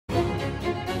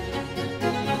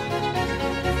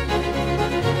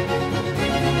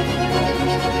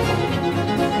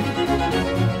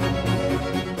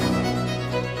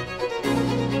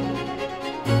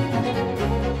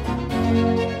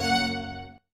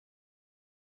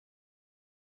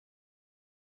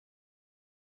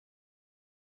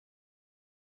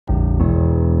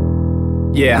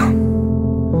Yeah,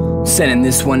 sending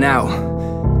this one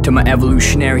out to my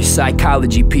evolutionary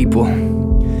psychology people.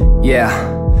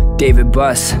 Yeah, David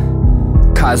Buss,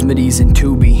 Cosmides and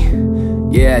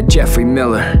Tubi. Yeah, Jeffrey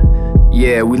Miller.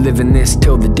 Yeah, we live in this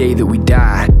till the day that we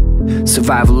die.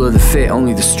 Survival of the fit,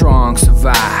 only the strong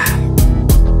survive.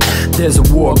 There's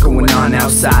a war going on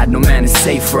outside, no man is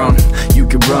safe from. You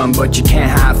can run, but you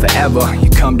can't hide forever. You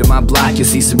come to my block, you'll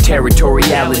see some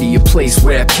territoriality. A place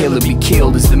where a killer be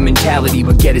killed is the mentality.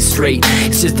 But get it straight,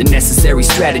 it's just a necessary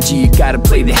strategy. You gotta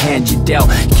play the hand you dealt.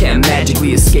 You can't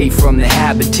magically escape from the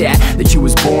habitat that you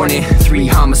was born in. 3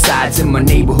 homicides in my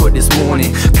neighborhood this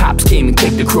morning. Cops came and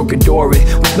kicked the crooked door in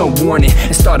with no warning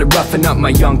and started roughing up my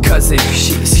young cousin.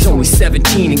 She's only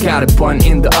 17 and got a bun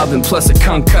in the oven plus a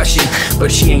concussion,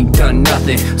 but she ain't done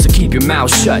nothing, so keep your mouth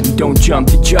shut and don't jump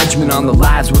to judgment on the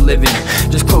lives we're living.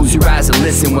 Just close your eyes and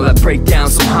listen while I break down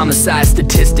some homicide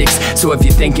statistics. So if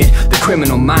you're thinking the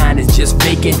criminal mind is just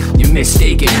vacant, you're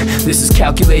mistaken. This is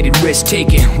calculated risk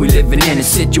taking. We're living in a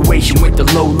situation with a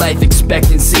low life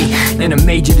expectancy and a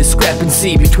major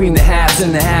discrepancy between the haves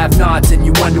and the have-nots. And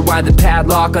you wonder why the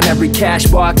padlock on every cash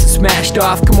box is smashed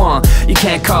off. Come on, you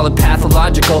can't call it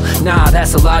pathological. Nah,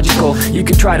 that's illogical. You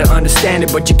can try to understand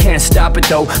it, but you can't stop it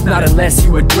though. Not unless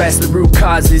you address the root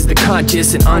causes, the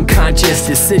conscious and unconscious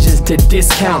decisions to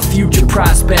discount future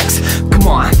prospects. Come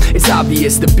on, it's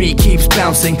obvious the beat keeps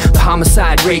bouncing, the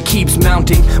homicide rate keeps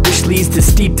mounting, which leads to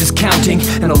steep discounting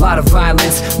and a lot of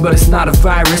violence. But it's not a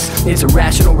virus, it's a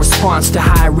rational response to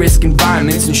high-risk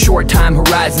environments and short-time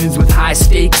horizons with high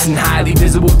stakes and highly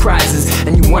visible prizes.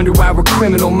 And you wonder why we're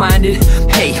criminal-minded?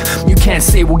 Hey, you can't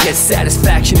say we'll get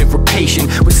satisfaction if we're patient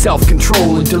with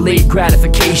self-control and delayed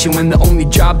gratification, when the only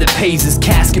job that pays is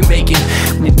casket making,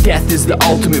 and death is the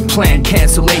ultimate planned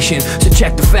cancellation. So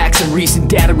check the facts and recent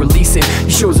data releasing.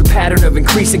 It shows a pattern of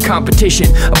increasing competition,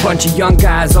 a bunch of young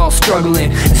guys all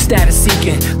struggling and status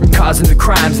seeking and causing the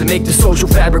crimes that make the social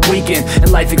fabric weaken.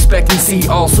 And life expectancy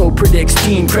also predicts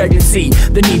teen pregnancy.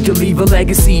 The need to leave a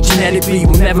legacy genetically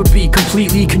will never be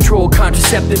completely controlled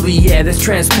contraceptively. Yeah, that's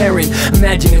transparent.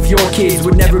 Imagine if your kids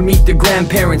would never meet their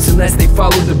grandparents unless they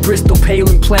followed the Bristol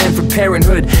Palin plan for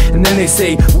parenthood. And then they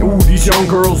say, ooh, these young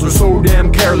girls are so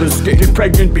damn careless. Getting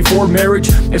pregnant before marriage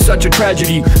is such a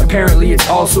tragedy. Apparently it's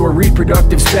also a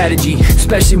reproductive strategy,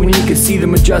 especially when you can see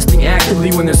them adjusting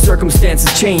actively when their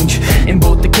circumstances change. In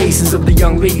both the cases of the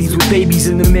young ladies with babies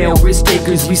and the male risk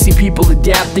takers, we see people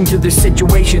adapting to their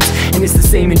situations, and it's the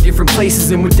same in different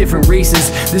places and with different races.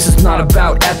 This is not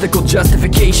about ethical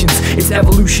justifications, it's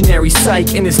evolutionary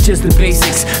psych and it's just the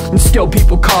basics. And still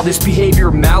people call this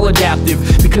behavior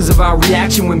maladaptive because of our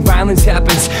reaction when violence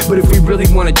happens. But if we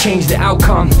really want to change the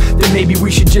outcome, then maybe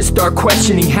we should just start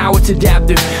questioning how it's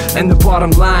adaptive. And the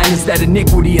bottom line is that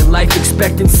iniquity and life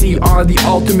expectancy are the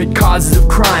ultimate causes of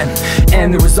crime,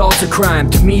 and the results of crime.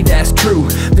 To me that's true,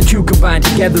 the two combine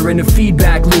together in a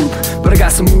feedback loop. But I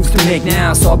got some moves to make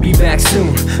now, so I'll be back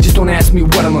soon. Just don't ask me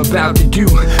what I'm about to do,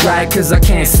 right? Cause I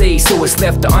can't say, so it's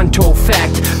left the untold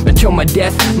fact. Until my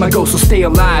death, my ghost will stay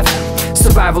alive.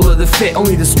 Survival of the fit,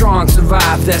 only the strong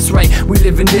survive. That's right, we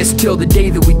live in this till the day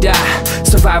that we die.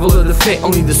 Survival of the fit,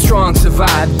 only the strong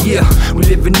survive. Yeah, we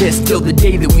live in this till the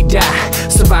day that we die.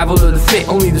 Survival of the fit,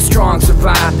 only the strong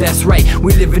survive. That's right,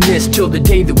 we live in this till the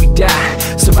day that we die.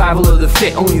 Survival of the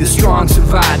fit, only the strong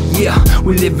survive. Yeah,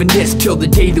 we live in this till the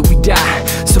day that we die.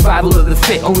 Survival of the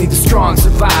fit, only the strong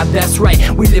survive. That's right,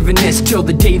 we live in this till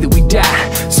the day that we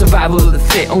die. Survival of the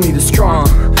fit, only the strong.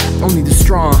 Only the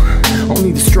strong,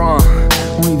 only the strong,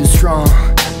 only the strong.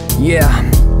 Yeah,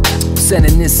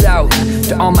 sending this out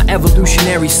to all my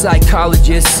evolutionary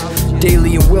psychologists,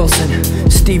 Daly and Wilson,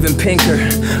 Steven Pinker,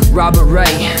 Robert Wright,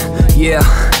 yeah,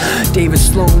 David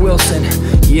Sloan Wilson,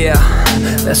 yeah,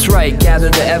 that's right,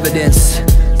 gather the evidence,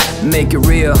 make it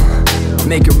real,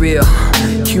 make it real,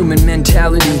 human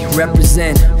mentality,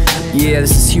 represent, yeah,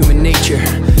 this is human nature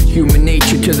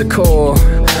to the core.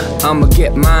 I'ma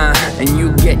get mine and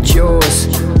you get yours.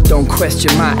 Don't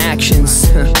question my actions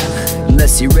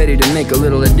unless you're ready to make a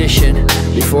little addition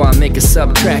before I make a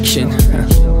subtraction.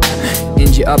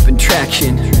 End you up in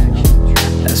traction.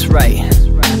 That's right.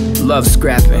 Love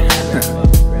scrapping.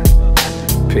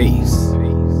 Peace.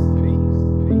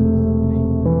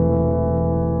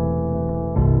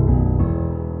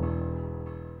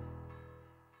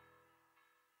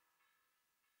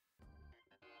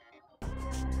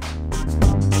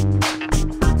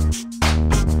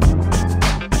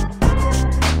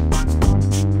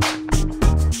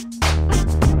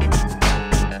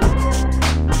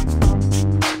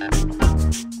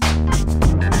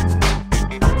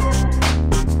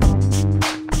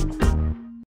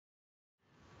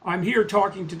 I'm here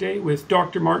talking today with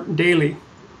Dr. Martin Daly.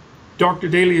 Dr.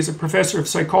 Daly is a professor of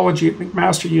psychology at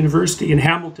McMaster University in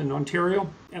Hamilton,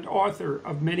 Ontario, and author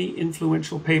of many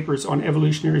influential papers on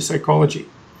evolutionary psychology.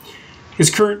 His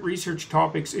current research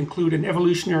topics include an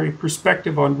evolutionary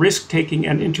perspective on risk-taking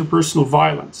and interpersonal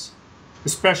violence,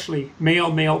 especially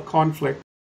male-male conflict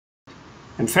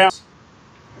and family.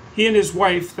 He and his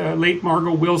wife, the late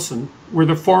Margot Wilson, were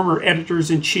the former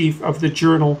editors-in-chief of the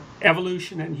journal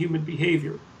Evolution and Human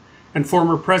Behavior, and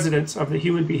former presidents of the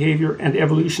Human Behavior and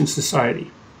Evolution Society.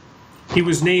 He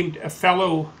was named a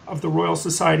Fellow of the Royal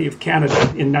Society of Canada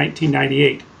in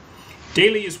 1998.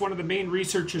 Daly is one of the main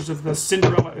researchers of the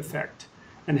Cinderella effect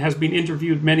and has been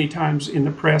interviewed many times in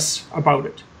the press about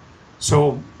it.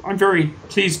 So I'm very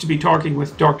pleased to be talking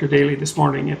with Dr. Daly this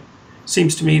morning. It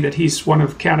seems to me that he's one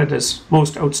of Canada's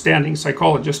most outstanding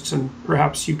psychologists, and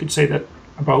perhaps you could say that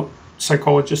about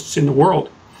psychologists in the world.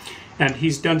 And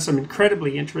he's done some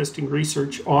incredibly interesting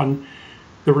research on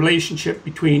the relationship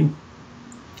between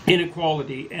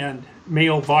inequality and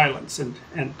male violence and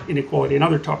inequality and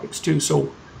other topics too.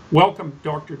 So welcome,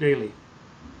 Dr. Daly.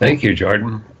 Thank you,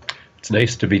 Jordan. It's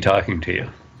nice to be talking to you.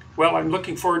 Well, I'm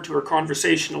looking forward to our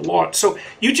conversation a lot. So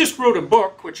you just wrote a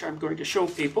book, which I'm going to show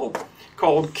people,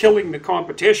 called Killing the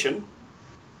Competition.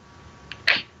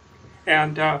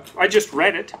 And I just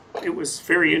read it. It was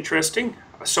very interesting.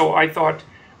 So I thought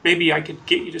maybe I could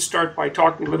get you to start by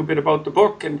talking a little bit about the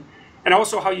book and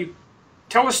also how you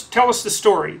tell us the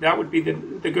story. That would be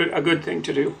a good thing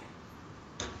to do.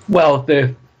 Well,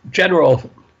 the general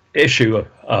issue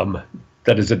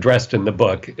that is addressed in the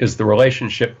book is the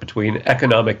relationship between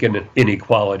economic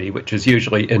inequality, which is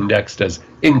usually indexed as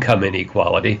income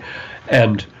inequality,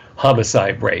 and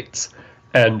homicide rates.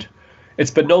 And it's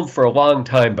been known for a long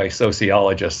time by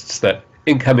sociologists that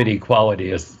income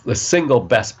inequality is the single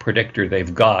best predictor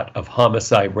they've got of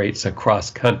homicide rates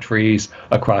across countries,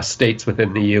 across states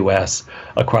within the U.S.,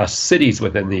 across cities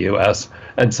within the U.S.,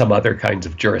 and some other kinds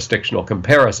of jurisdictional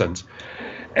comparisons.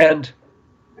 And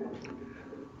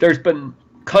there's been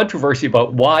controversy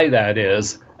about why that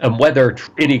is and whether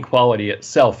inequality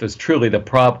itself is truly the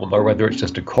problem or whether it's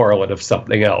just a correlate of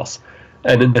something else.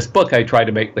 And in this book, I try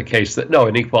to make the case that no,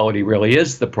 inequality really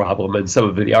is the problem, and some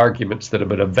of the arguments that have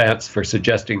been advanced for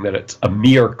suggesting that it's a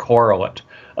mere correlate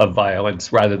of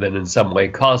violence rather than in some way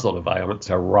causal to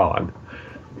violence are wrong.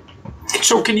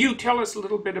 So can you tell us a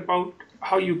little bit about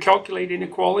how you calculate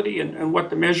inequality and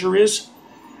what the measure is?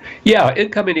 Yeah,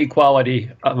 income inequality,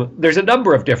 there's a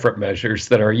number of different measures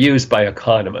that are used by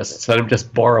economists, and I'm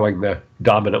just borrowing the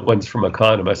dominant ones from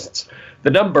economists. The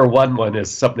number one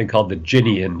is something called the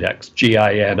Gini index,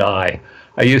 G-I-N-I.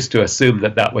 I used to assume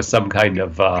that that was some kind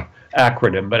of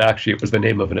acronym, but actually it was the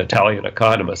name of an Italian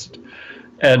economist.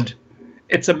 And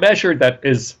it's a measure that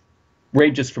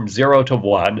ranges from 0 to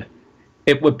 1.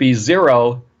 It would be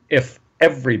 0 if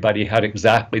everybody had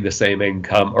exactly the same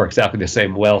income or exactly the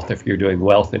same wealth if you're doing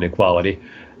wealth inequality.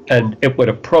 And it would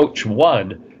approach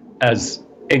 1 as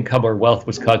income or wealth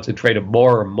was concentrated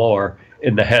more and more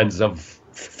in the hands of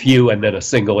few and then a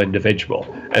single individual,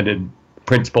 and in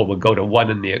principle would go to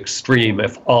 1 in the extreme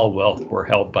if all wealth were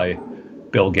held by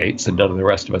Bill Gates and none of the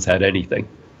rest of us had anything.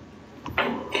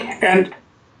 And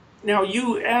now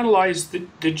you analyze the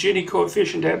Gini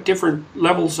coefficient at different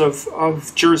levels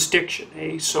of jurisdiction,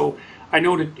 eh? So I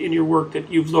noted in your work that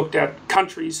you've looked at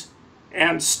countries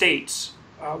and states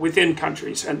within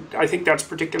countries, and I think that's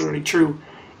particularly true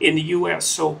in the US.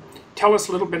 So tell us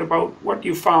a little bit about what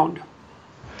you found.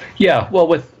 Yeah, well,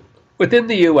 within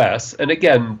the U.S., and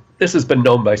again, this has been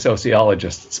known by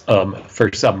sociologists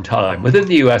for some time, within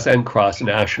the U.S. and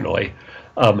cross-nationally,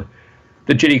 the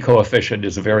Gini coefficient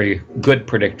is a very good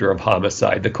predictor of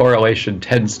homicide. The correlation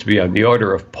tends to be on the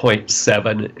order of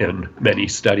 0.7 in many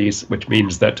studies, which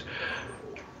means that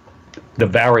the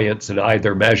variance in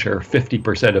either measure,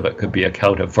 50% of it could be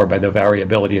accounted for by the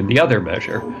variability in the other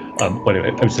measure, when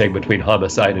I'm saying between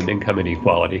homicide and income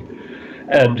inequality.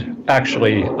 And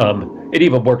actually, it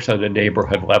even works on a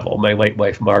neighborhood level. My late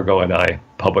wife, Margot, and I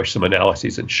published some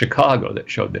analyses in Chicago that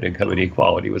showed that income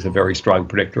inequality was a very strong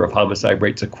predictor of homicide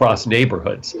rates across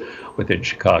neighborhoods within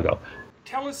Chicago.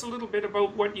 Tell us a little bit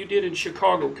about what you did in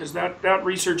Chicago, because that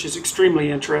research is extremely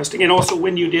interesting, and also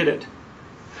when you did it.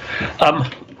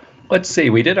 Let's see,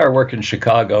 we did our work in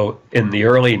Chicago in the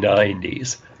early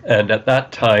 90s, and at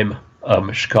that time,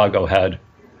 Chicago had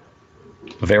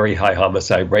a very high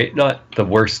homicide rate, not the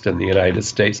worst in the United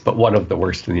States, but one of the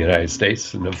worst in the United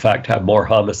States, and in fact had more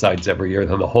homicides every year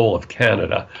than the whole of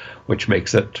Canada, which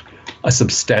makes it a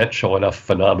substantial enough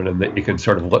phenomenon that you can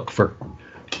sort of look for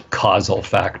causal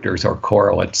factors or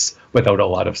correlates without a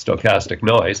lot of stochastic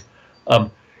noise.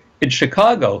 in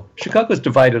Chicago, Chicago's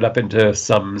divided up into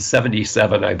some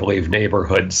 77, I believe,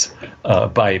 neighborhoods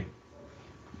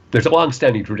there's a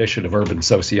long-standing tradition of urban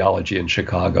sociology in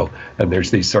Chicago, and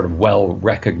there's these sort of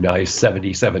well-recognized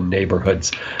 77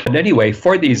 neighborhoods. And anyway,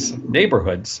 for these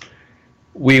neighborhoods,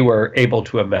 we were able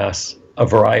to amass a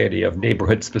variety of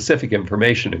neighborhood-specific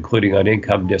information, including on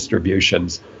income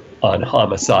distributions, on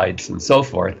homicides, and so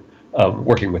forth,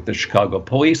 working with the Chicago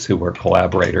police, who were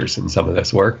collaborators in some of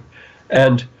this work.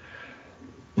 And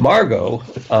Margot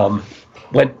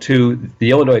went to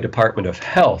the Illinois Department of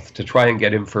Health to try and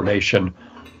get information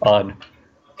on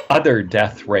other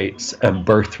death rates and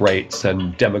birth rates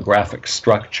and demographic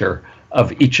structure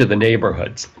of each of the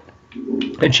neighborhoods.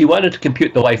 And she wanted to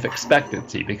compute the life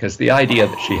expectancy, because the idea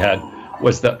that she had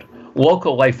was that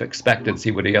local life expectancy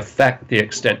would affect the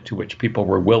extent to which people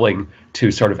were willing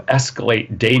to sort of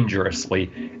escalate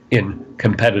dangerously in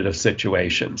competitive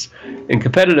situations. And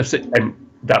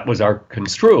that was our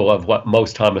construal of what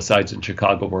most homicides in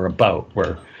Chicago were about,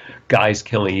 were guys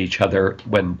killing each other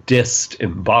when dissed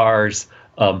in bars,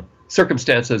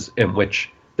 circumstances in which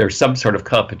there's some sort of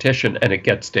competition and it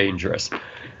gets dangerous.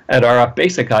 And our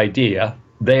basic idea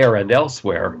there and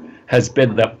elsewhere has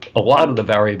been that a lot of the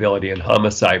variability in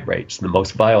homicide rates, the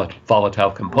most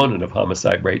volatile component of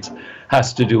homicide rates,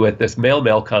 has to do with this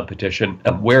male-male competition,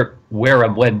 and where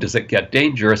and when does it get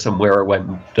dangerous, and where or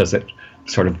when does it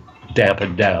sort of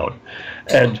dampen down.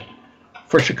 And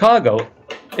for Chicago,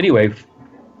 anyway,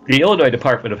 the Illinois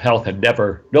Department of Health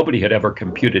nobody had ever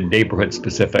computed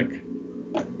neighborhood-specific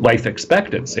life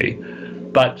expectancy,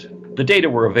 but the data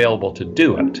were available to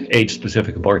do it.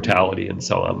 Age-specific mortality and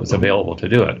so on was available to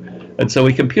do it. And so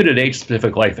we computed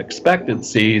age-specific life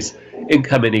expectancies,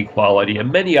 income inequality,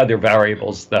 and many other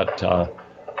variables that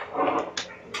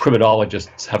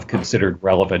criminologists have considered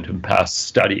relevant in past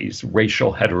studies,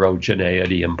 racial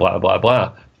heterogeneity and blah, blah,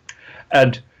 blah,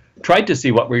 and tried to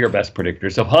see what were your best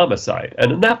predictors of homicide.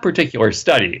 And in that particular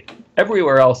study,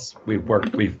 everywhere else we've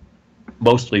worked, we've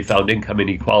mostly found income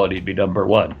inequality to be number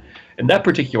one. In that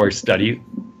particular study,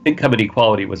 income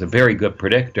inequality was a very good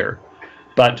predictor,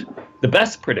 but the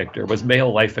best predictor was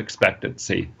male life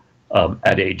expectancy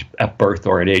at birth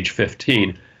or at age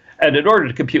 15. And in order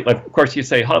to compute life, of course, you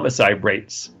say homicide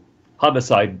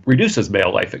reduces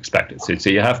male life expectancy.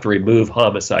 So you have to remove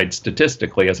homicide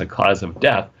statistically as a cause of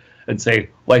death and say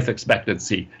life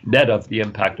expectancy net of the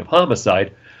impact of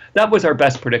homicide. That was our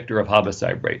best predictor of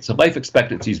homicide rates. So life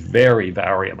expectancy is very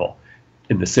variable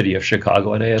in the city of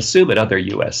Chicago, and I assume in other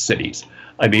U.S. cities.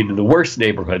 I mean, in the worst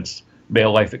neighborhoods,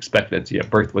 male life expectancy at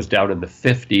birth was down in the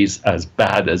 50s, as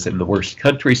bad as in the worst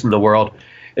countries in the world.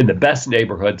 In the best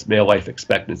neighborhoods, male life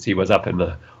expectancy was up in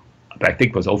the, I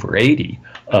think was over 80,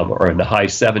 or in the high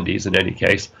 70s in any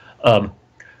case,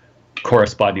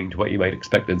 corresponding to what you might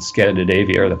expect in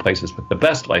Scandinavia or the places with the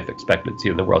best life expectancy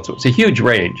in the world. So it's a huge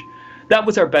range. That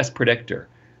was our best predictor.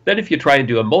 Then if you try and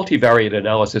do a multivariate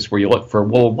analysis where you look for,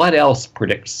 well, what else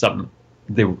predicts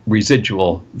the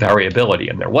residual variability,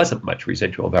 and there wasn't much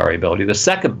residual variability, the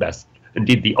second best,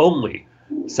 indeed the only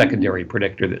secondary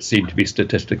predictor that seemed to be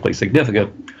statistically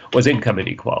significant was income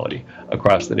inequality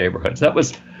across the neighborhoods. That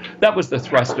was the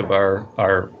thrust of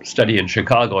our study in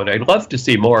Chicago, and I'd love to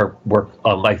see more work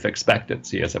on life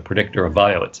expectancy as a predictor of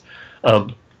violence.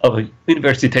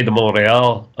 Université de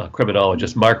Montréal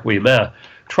criminologist Marc Ouimet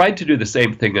tried to do the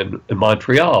same thing in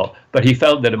Montreal, but he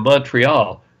found that in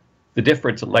Montreal, the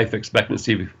difference in life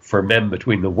expectancy for men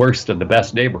between the worst and the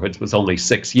best neighborhoods was only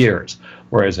 6 years,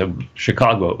 whereas in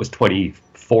Chicago it was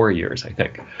 24 years, I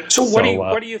think. So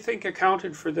what do you think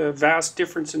accounted for the vast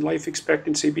difference in life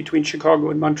expectancy between Chicago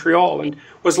and Montreal? And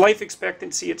was life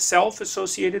expectancy itself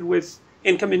associated with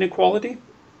income inequality?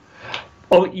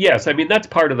 Oh, yes. I mean, that's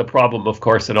part of the problem, of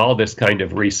course, in all this kind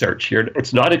of research here.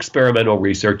 It's not experimental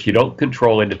research. You don't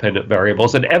control independent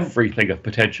variables, and everything of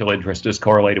potential interest is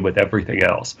correlated with everything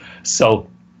else. So,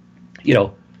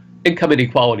 income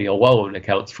inequality alone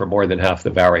accounts for more than half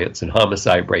the variance in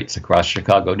homicide rates across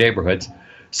Chicago neighborhoods.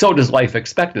 So does life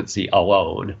expectancy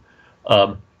alone.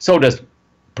 So does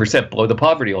percent below the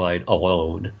poverty line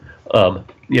alone.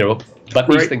 But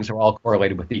these things are all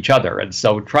correlated with each other, and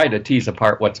so trying to tease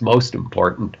apart what's most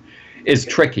important is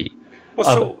tricky.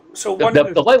 Well,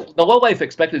 the low life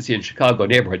expectancy in Chicago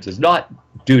neighborhoods is not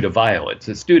due to violence.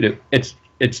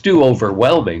 It's due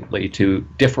overwhelmingly to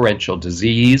differential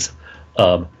disease.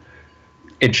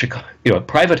 In Chicago,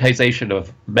 privatization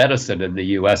of medicine in the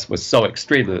U.S. was so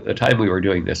extreme that at the time we were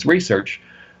doing this research,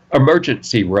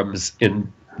 emergency rooms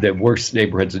in the worst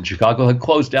neighborhoods in Chicago had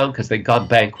closed down because they'd gone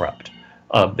bankrupt.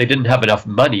 They didn't have enough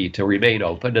money to remain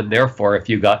open, and therefore if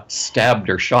you got stabbed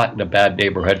or shot in a bad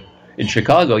neighborhood in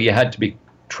Chicago, you had to be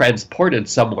transported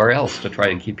somewhere else to try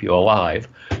and keep you alive,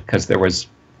 because there was,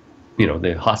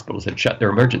 the hospitals had shut their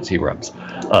emergency rooms,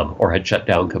 or had shut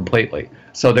down completely.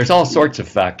 So there's all sorts of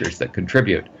factors that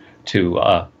contribute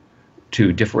to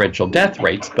differential death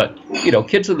rates. But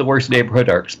kids in the worst neighborhood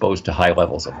are exposed to high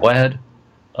levels of lead.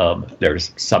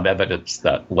 There's some evidence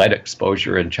that lead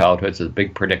exposure in childhood is a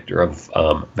big predictor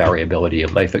of variability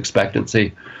in life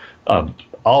expectancy.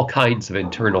 All kinds of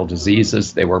internal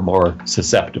diseases they were more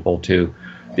susceptible to.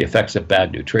 The effects of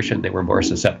bad nutrition they were more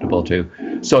susceptible to.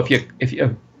 So if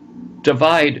you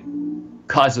divide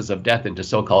causes of death into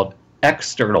so-called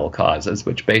external causes,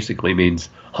 which basically means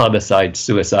homicides,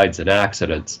 suicides, and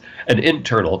accidents, and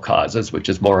internal causes, which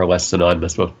is more or less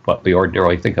synonymous with what we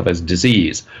ordinarily think of as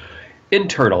disease.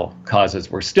 Internal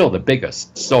causes were still the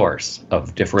biggest source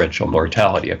of differential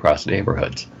mortality across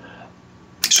neighborhoods.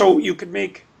 So you could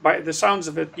make, by the sounds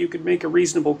of it, you could make a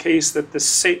reasonable case that the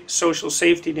social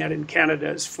safety net in Canada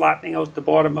is flattening out the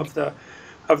bottom of the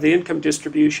income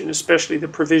distribution, especially the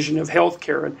provision of health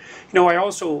care. And I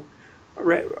also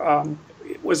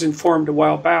was informed a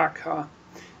while back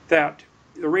that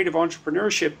the rate of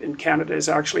entrepreneurship in Canada is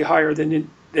actually higher than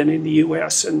in the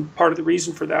US. And part of the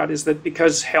reason for that is that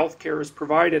because health care is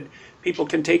provided, people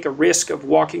can take a risk of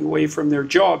walking away from their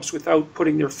jobs without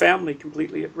putting their family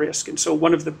completely at risk. And so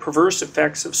one of the perverse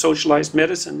effects of socialized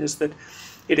medicine is that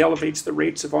it elevates the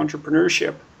rates of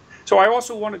entrepreneurship. So I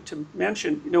also wanted to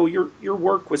mention, your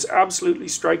work was absolutely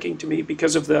striking to me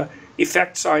because of the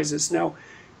effect sizes. Now,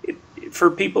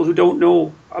 for people who don't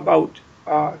know about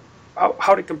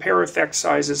how to compare effect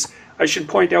sizes, I should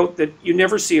point out that you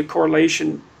never see a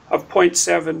correlation of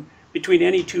 0.7 between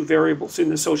any two variables in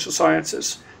the social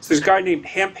sciences. So there's a guy named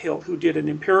Hemphill who did an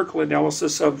empirical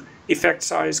analysis of effect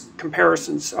size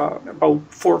comparisons about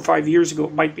 4 or 5 years ago.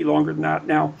 It might be longer than that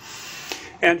now.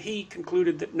 And he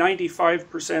concluded that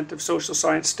 95% of social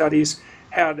science studies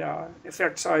had an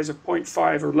effect size of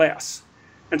 0.5 or less.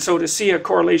 And so to see a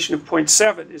correlation of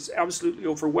 0.7 is absolutely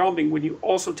overwhelming when you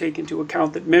also take into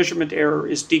account that measurement error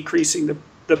is decreasing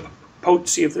the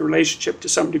potency of the relationship to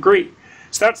some degree.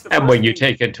 So that's the first and when you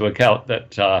thing. take into account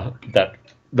that that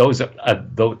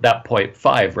that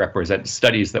 0.5 represents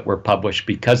studies that were published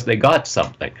because they got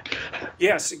something.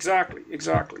 Yes, exactly.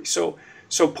 So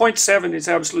 0.7 is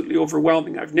absolutely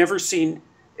overwhelming. I've never seen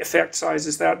effect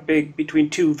sizes that big between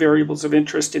two variables of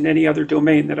interest in any other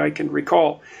domain that I can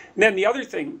recall. And then the other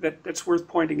thing that's worth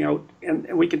pointing out,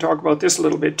 and we can talk about this a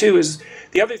little bit too, is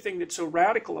the other thing that's so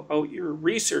radical about your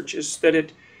research is that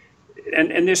it,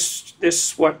 and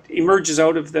this what emerges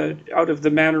out of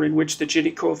the manner in which the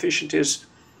Gini coefficient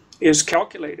is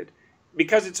calculated,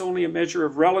 because it's only a measure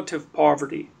of relative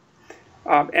poverty,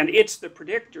 and it's the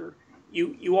predictor.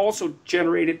 You also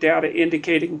generated data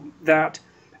indicating that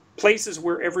places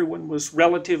where everyone was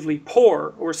relatively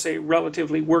poor, or say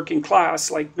relatively working class,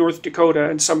 like North Dakota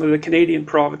and some of the Canadian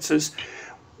provinces,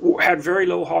 had very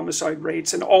low homicide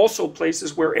rates, and also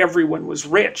places where everyone was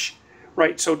rich,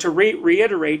 right? So to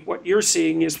reiterate, what you're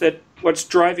seeing is that what's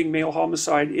driving male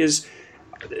homicide is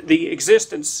the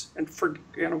existence, and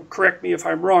correct me if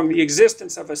I'm wrong, the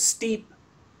existence of a steep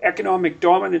economic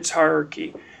dominance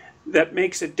hierarchy that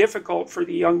makes it difficult for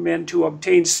the young men to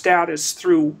obtain status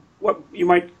through what you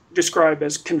might describe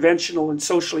as conventional and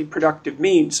socially productive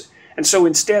means. And so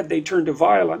instead they turn to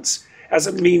violence as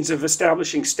a means of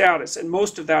establishing status. And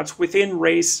most of that's within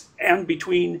race and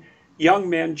between young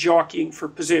men jockeying for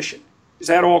position. Is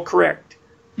that all correct?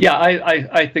 Yeah,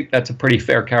 I think that's a pretty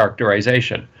fair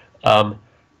characterization.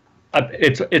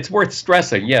 It's worth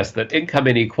stressing, yes, that income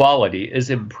inequality is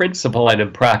in principle and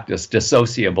in practice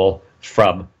dissociable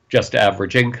from just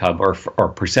average income or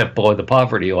percent below the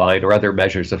poverty line or other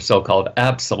measures of so-called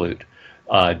absolute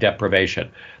deprivation.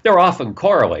 They're often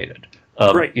correlated.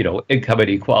 Right. Income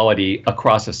inequality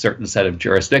across a certain set of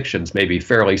jurisdictions may be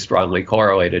fairly strongly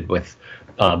correlated with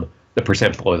the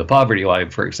percent below the poverty line,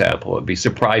 for example. It would be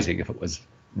surprising if it was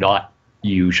not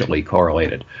usually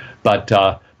correlated. But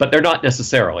they're not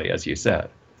necessarily, as you said.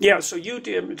 Yeah, so you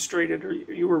demonstrated, or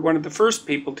you were one of the first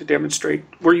people to demonstrate,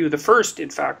 were you the first,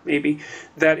 in fact, maybe,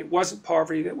 that it wasn't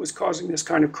poverty that was causing this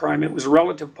kind of crime, it was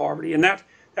relative poverty. And that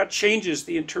changes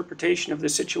the interpretation of the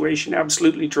situation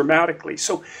absolutely dramatically.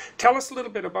 So tell us a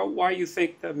little bit about why you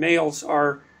think the males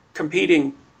are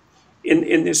competing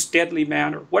in this deadly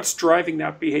manner. What's driving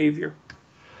that behavior?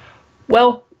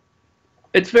 Well,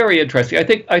 it's very interesting.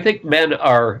 I think men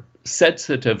are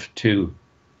sensitive to,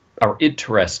 are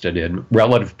interested in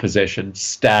relative position,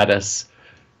 status,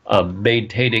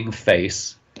 maintaining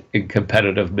face in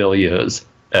competitive milieus,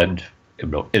 and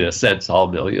in a sense all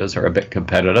milieus are a bit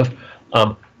competitive,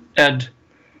 and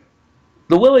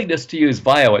the willingness to use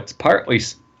violence partly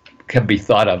can be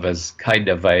thought of as kind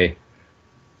of a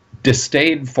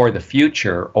disdain for the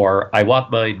future, or I want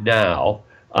mine now.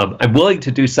 I'm willing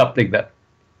to do something that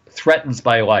threatens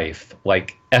my life,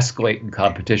 like escalate in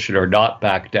competition or not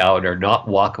back down or not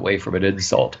walk away from an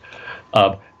insult,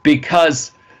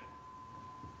 because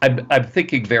I'm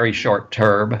thinking very short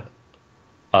term.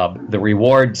 The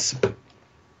rewards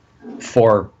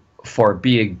for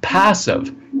being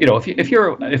passive, if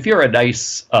you're a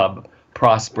nice,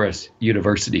 prosperous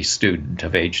university student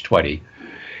of age 20,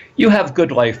 you have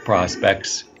good life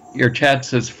prospects. Your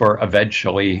chances for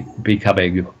eventually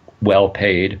becoming well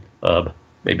paid,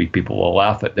 maybe people will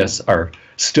laugh at this, are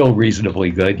still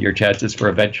reasonably good. Your chances for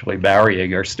eventually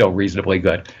marrying are still reasonably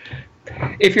good.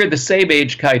 If you're the same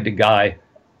age kind of guy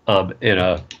in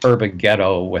a urban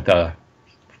ghetto with a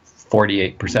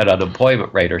 48%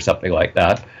 unemployment rate or something like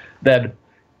that, then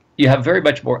you have very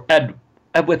much more, and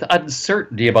with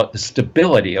uncertainty about the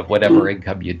stability of whatever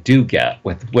income you do get,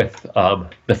 with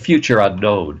the future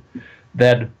unknown,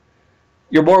 then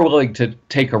you're more willing to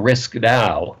take a risk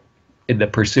now in the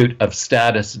pursuit of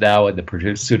status now, in the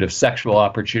pursuit of sexual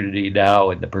opportunity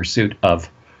now, in the pursuit of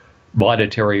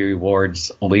monetary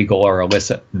rewards, legal or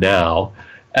illicit now.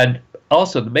 And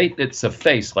also the maintenance of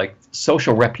face, like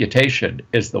social reputation,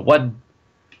 is the one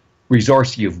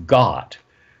resource you've got.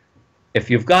 If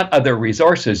you've got other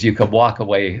resources, you can walk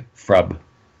away from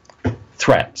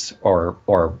threats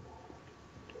or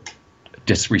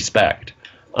disrespect,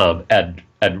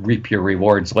 and reap your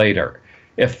rewards later.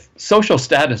 If social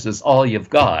status is all you've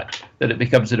got, then it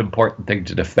becomes an important thing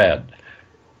to defend.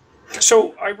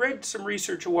 So I read some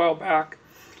research a while back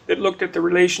that looked at the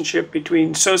relationship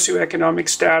between socioeconomic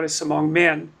status among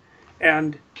men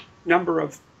and number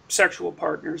of sexual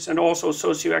partners, and also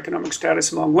socioeconomic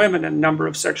status among women and number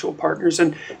of sexual partners.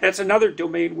 And that's another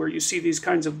domain where you see these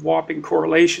kinds of whopping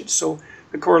correlations. So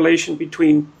the correlation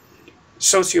between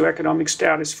socioeconomic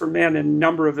status for men and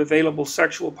number of available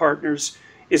sexual partners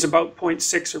is about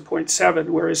 0.6 or 0.7,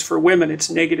 whereas for women it's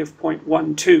negative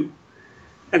 0.12.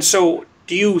 And so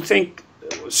do you think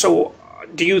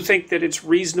that it's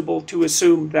reasonable to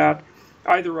assume that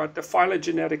either at the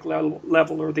phylogenetic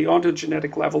level or the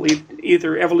ontogenetic level,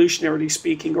 either evolutionarily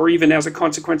speaking or even as a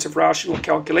consequence of rational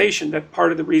calculation, that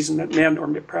part of the reason that men, or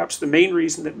perhaps the main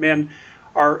reason that men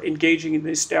are engaging in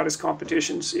these status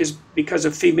competitions, is because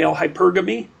of female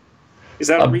hypergamy? Is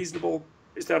that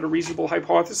a reasonable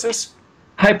hypothesis?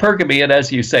 Hypergamy, and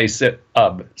as you say,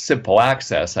 simple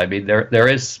access. I mean,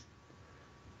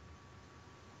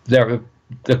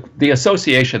 the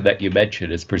association that you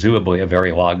mentioned is presumably a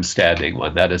very long-standing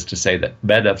one. That is to say that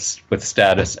men with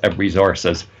status and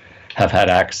resources have had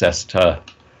access to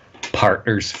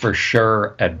partners for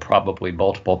sure, and probably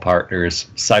multiple partners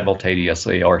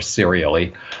simultaneously or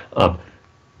serially,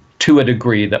 to a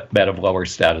degree that men of lower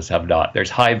status have not.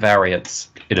 There's high variance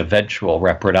in eventual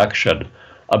reproduction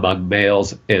among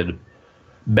males in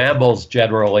mammals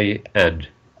generally, and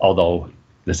although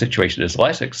the situation is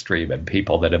less extreme in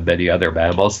people than in many other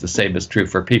mammals, the same is true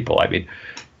for people. I mean,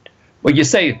 when you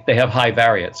say they have high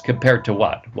variance, compared to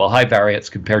what? Well, high variance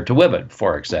compared to women,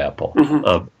 for example.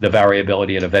 Mm-hmm. The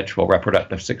variability in eventual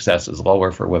reproductive success is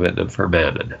lower for women than for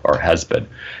men, or has been.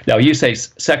 Now, you say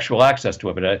sexual access to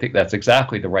women, and I think that's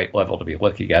exactly the right level to be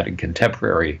looking at in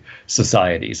contemporary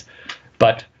societies.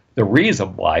 But the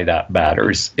reason why that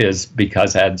matters is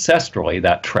because ancestrally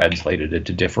that translated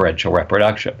into differential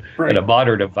reproduction. Right. In a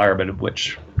modern environment in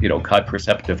which,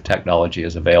 contraceptive technology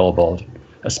is available,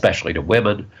 especially to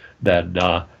women, then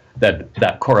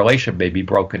that correlation may be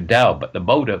broken down, but the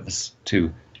motives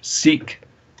to seek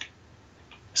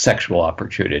sexual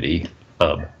opportunity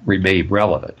remain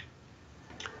relevant.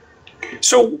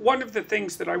 So one of the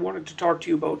things that I wanted to talk to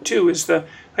you about too is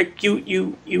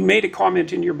you made a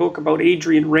comment in your book about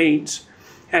Adrian Raines,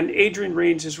 and Adrian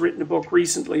Raines has written a book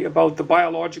recently about the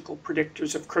biological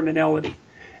predictors of criminality,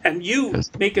 and you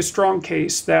make a strong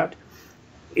case that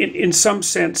in some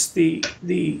sense the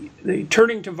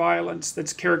turning to violence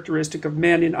that's characteristic of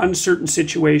men in uncertain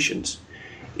situations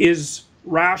is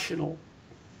rational,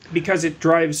 because it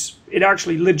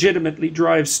actually legitimately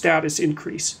drives status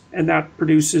increase, and that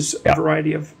produces a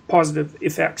variety of positive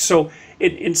effects. So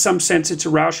in some sense, it's a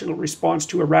rational response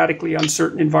to a radically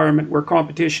uncertain environment where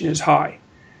competition is high.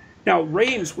 Now,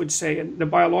 Raines would say, and the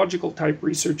biological type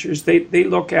researchers, they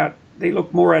look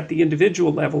more at the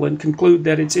individual level and conclude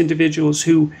that it's individuals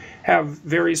who have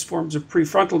various forms of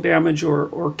prefrontal damage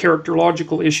or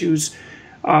characterological issues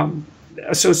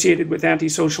associated with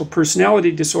antisocial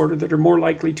personality disorder that are more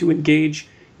likely to engage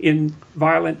in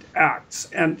violent acts.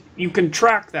 And you can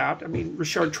track that. I mean,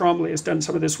 Richard Tremblay has done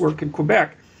some of this work in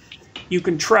Quebec. You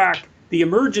can track the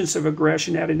emergence of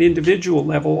aggression at an individual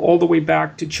level all the way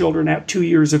back to children at 2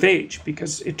 years of age,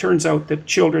 because it turns out that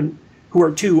children who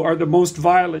are 2 are the most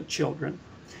violent children,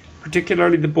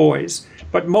 particularly the boys,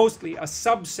 but mostly a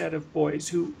subset of boys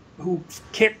who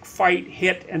kick, fight,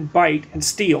 hit, and bite and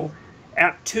steal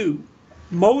at 2,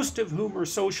 most of whom are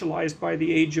socialized by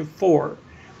the age of 4,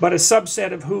 but a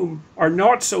subset of whom are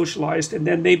not socialized, and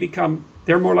then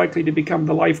they're more likely to become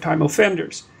the lifetime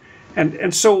offenders.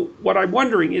 And so what I'm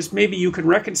wondering is maybe you can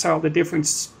reconcile the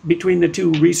difference between the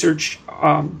two research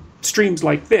streams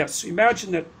like this.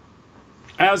 Imagine that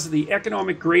as the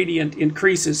economic gradient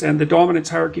increases and the dominance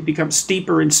hierarchy becomes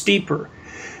steeper and steeper,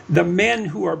 the men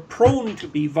who are prone to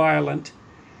be violent,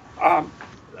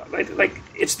 like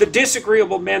it's the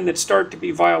disagreeable men that start to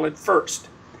be violent first.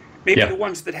 Maybe the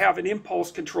ones that have an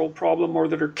impulse control problem, or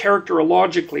that are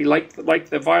characterologically, like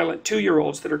the violent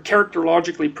 2-year-olds, that are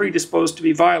characterologically predisposed to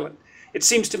be violent. It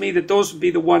seems to me that those would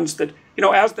be the ones that,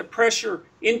 as the pressure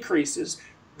increases,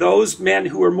 those men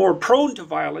who are more prone to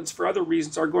violence for other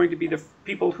reasons are going to be the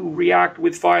people who react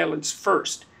with violence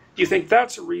first. Do you think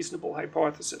that's a reasonable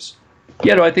hypothesis?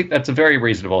 I think that's a very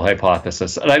reasonable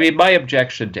hypothesis. And I mean, my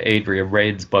objection to Adrian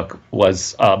Rain's book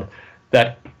was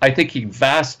that I think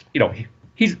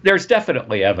there's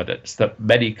definitely evidence that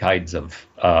many kinds of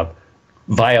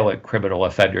violent criminal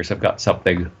offenders have got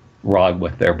something wrong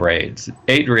with their brains.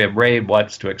 Adrian Rain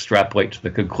wants to extrapolate to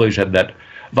the conclusion that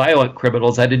violent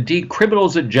criminals, and indeed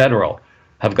criminals in general,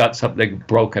 have got something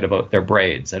broken about their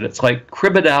brains. And it's like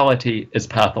criminality is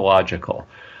pathological.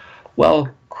 Well,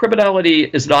 criminality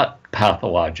is not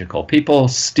pathological. People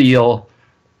steal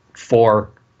for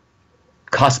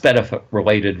cost-benefit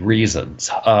related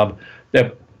reasons.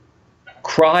 The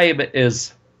crime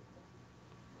is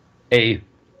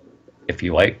if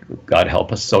you like, God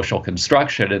help us, social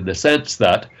construction, in the sense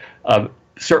that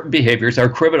certain behaviors are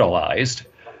criminalized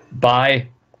by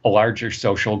a larger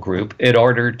social group in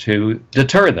order to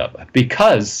deter them,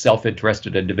 because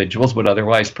self-interested individuals would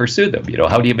otherwise pursue them.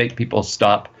 How do you make people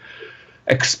stop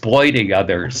exploiting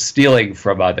others, stealing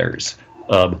from others,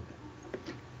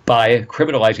 by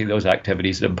criminalizing those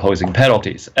activities and imposing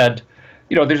penalties? And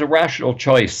there's a rational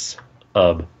choice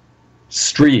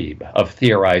stream of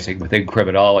theorizing within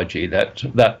criminology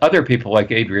that other people like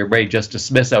Adrian Rain just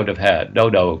dismiss out of hand.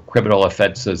 No, criminal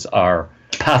offenses are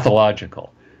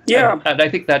pathological. Yeah. And I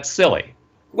think that's silly.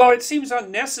 Well, it seems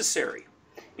unnecessary,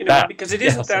 because it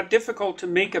isn't that difficult to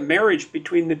make a marriage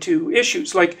between the two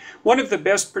issues. Like, one of the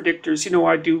best predictors,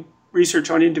 I do research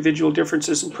on individual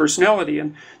differences in personality,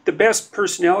 and the best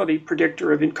personality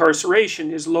predictor of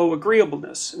incarceration is low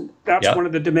agreeableness. And that's one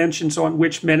of the dimensions on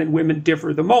which men and women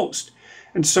differ the most.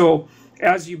 And so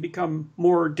as you become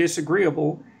more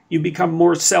disagreeable, you become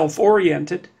more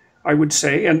self-oriented, I would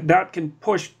say, and that can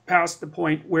push past the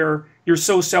point where you're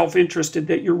so self-interested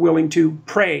that you're willing to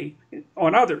prey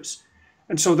on others.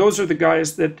 And so those are the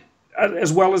guys that,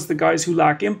 as well as the guys who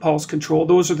lack impulse control,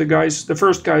 those are the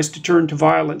first guys to turn to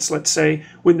violence, let's say,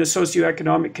 when the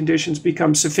socioeconomic conditions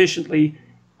become sufficiently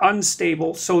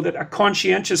unstable so that a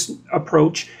conscientious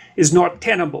approach is not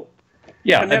tenable.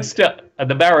 Yeah, and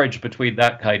the marriage between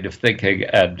that kind of thinking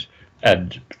and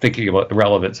thinking about the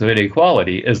relevance of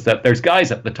inequality is that there's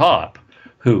guys at the top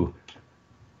who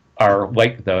are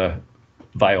like the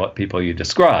violent people you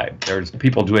described. There's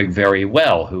people doing very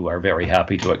well who are very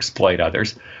happy to exploit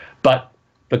others, but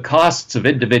the costs of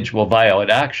individual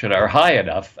violent action are high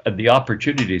enough, and the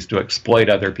opportunities to exploit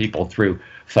other people through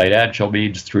financial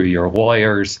means, through your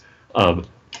lawyers,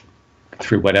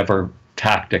 through whatever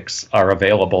tactics are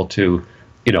available to,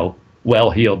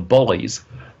 well-heeled bullies,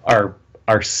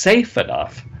 are safe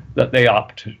enough that they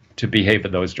opt to behave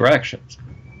in those directions.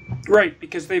 Right,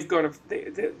 because they've got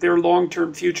their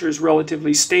long-term future is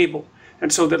relatively stable,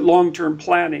 and so that long-term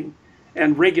planning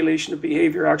and regulation of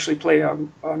behavior actually play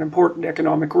an important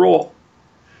economic role.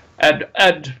 And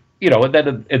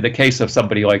then in the case of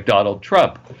somebody like Donald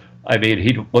Trump, I mean,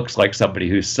 he looks like somebody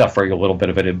who's suffering a little bit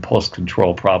of an impulse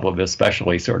control problem,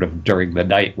 especially sort of during the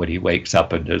night when he wakes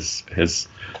up and his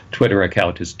Twitter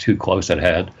account is too close at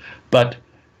hand. But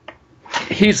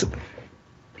he's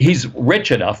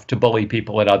rich enough to bully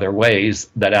people in other ways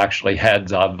than actually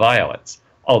hands-on violence.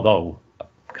 Although,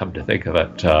 come to think of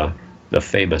it, the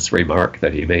famous remark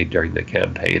that he made during the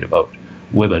campaign about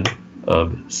women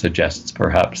suggests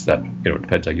perhaps that, it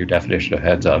depends on your definition of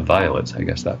hands-on violence. I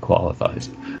guess that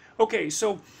qualifies. Okay,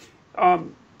 so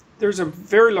there's a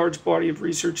very large body of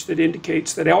research that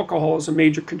indicates that alcohol is a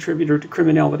major contributor to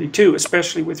criminality too,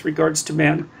 especially with regards to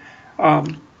men.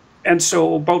 And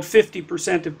so about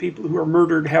 50% of people who are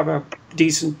murdered have a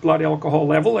decent blood alcohol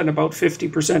level, and about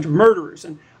 50% of murderers.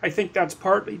 And I think that's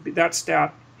partly, that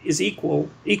stat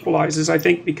equalizes, I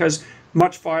think, because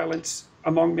much violence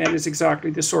among men is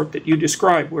exactly the sort that you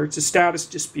described, where it's a status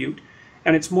dispute,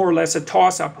 and it's more or less a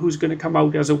toss-up who's going to come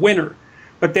out as a winner.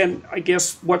 But then I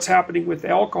guess what's happening with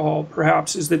alcohol,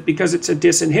 perhaps, is that because it's a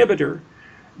disinhibitor,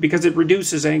 because it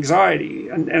reduces anxiety,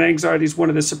 and anxiety is one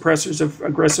of the suppressors of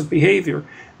aggressive behavior,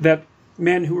 that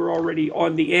men who are already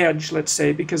on the edge, let's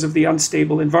say, because of the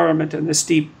unstable environment and the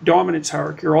steep dominance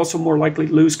hierarchy, are also more likely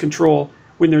to lose control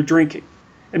when they're drinking.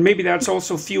 And maybe that's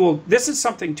also fueled. This is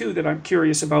something, too, that I'm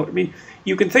curious about. I mean,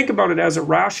 you can think about it as a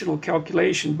rational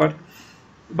calculation, but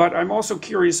I'm also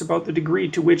curious about the degree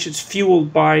to which it's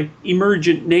fueled by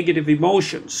emergent negative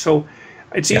emotions. So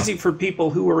it's easy for people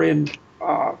who are in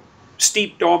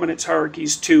steep dominance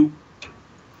hierarchies to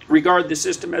regard the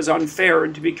system as unfair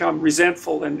and to become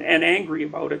resentful and angry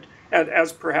about it,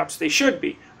 as perhaps they should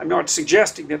be. I'm not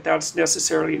suggesting that that's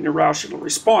necessarily an irrational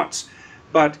response,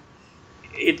 but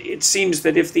it seems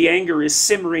that if the anger is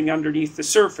simmering underneath the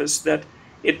surface, that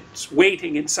it's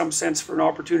waiting in some sense for an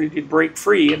opportunity to break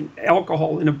free, and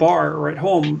alcohol in a bar or at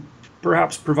home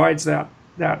perhaps provides that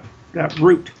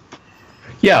route.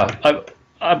 Yeah,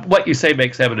 what you say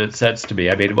makes eminent sense to me.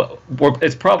 I mean,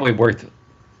 it's probably worth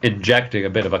injecting a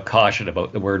bit of a caution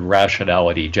about the word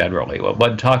rationality generally. When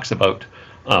one talks about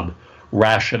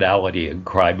rationality in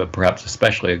crime, and perhaps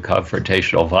especially in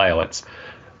confrontational violence,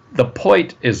 the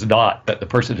point is not that the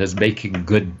person is making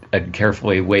good and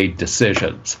carefully weighed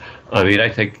decisions. I mean, I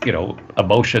think,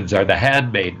 emotions are the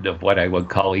handmaiden of what I would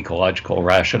call ecological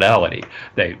rationality.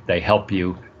 They help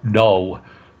you know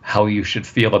how you should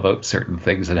feel about certain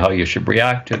things and how you should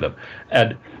react to them.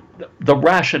 And the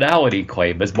rationality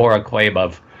claim is more a claim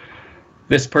of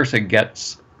this person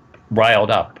gets riled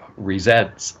up,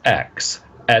 resents X,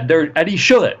 and he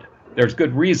should. There's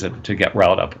good reason to get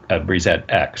riled up and resent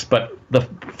X. But the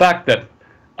fact that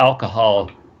alcohol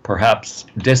perhaps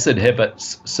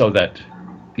disinhibits so that,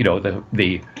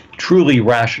 the truly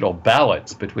rational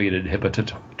balance between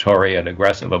inhibitory and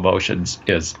aggressive emotions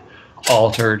is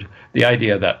altered. The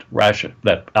idea that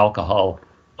alcohol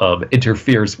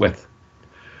interferes with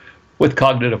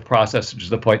cognitive processes to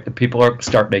the point that people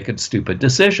start making stupid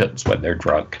decisions when they're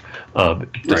drunk,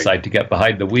 decide to get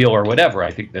behind the wheel or whatever.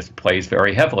 I think this plays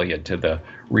very heavily into the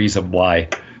reason why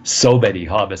so many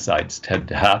homicides tend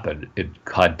to happen in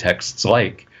contexts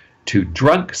like two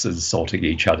drunks insulting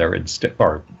each other,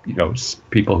 or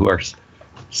people who are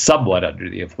somewhat under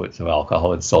the influence of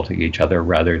alcohol insulting each other,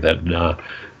 rather than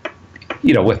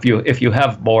if you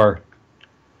have more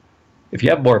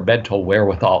mental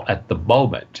wherewithal at the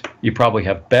moment, you probably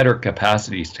have better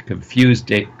capacities to defuse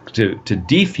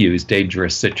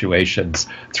dangerous situations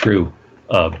through,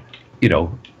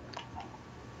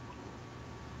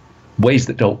 ways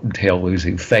that don't entail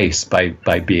losing face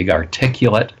by being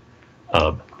articulate.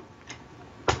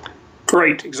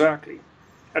 Great, exactly.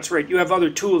 That's right. You have other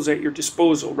tools at your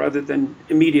disposal rather than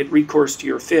immediate recourse to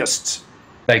your fists.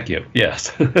 Thank you.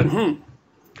 Yes.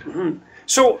 Mm-hmm. Mm-hmm.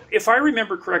 So if I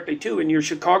remember correctly, too, in your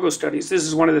Chicago studies, this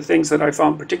is one of the things that I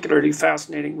found particularly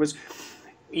fascinating, was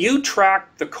you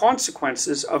tracked the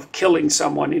consequences of killing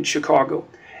someone in Chicago.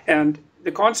 And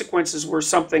the consequences were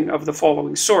something of the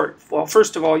following sort. Well,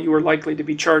 first of all, you were likely to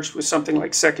be charged with something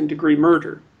like second-degree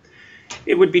murder.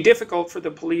 It would be difficult for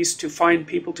the police to find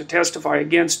people to testify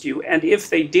against you. And if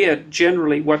they did,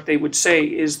 generally what they would say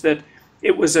is that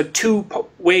it was a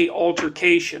two-way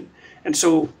altercation. And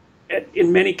so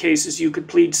in many cases, you could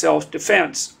plead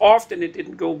self-defense. Often it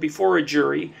didn't go before a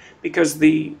jury because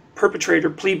the perpetrator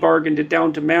plea bargained it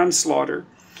down to manslaughter.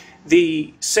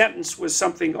 The sentence was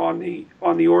something on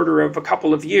the order of a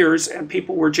couple of years, and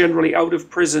people were generally out of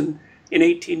prison in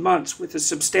 18 months with a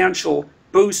substantial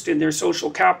boost in their social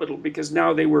capital, because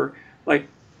now they were like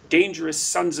dangerous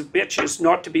sons of bitches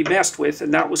not to be messed with,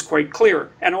 and that was quite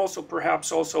clear. And also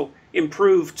perhaps also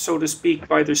improved, so to speak,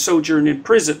 by their sojourn in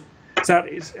prison.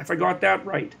 If I got that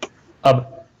right?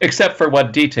 Except for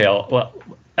one detail. Well,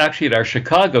 actually, in our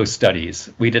Chicago studies,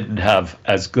 we didn't have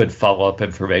as good follow-up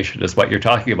information as what you're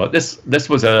talking about. This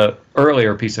was an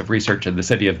earlier piece of research in the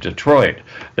city of Detroit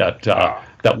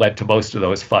that led to most of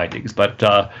those findings. But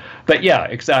yeah,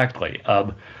 exactly.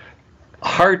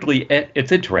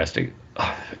 It's interesting.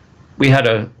 We had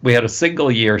a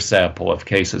single-year sample of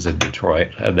cases in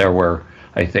Detroit, and there were,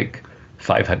 I think,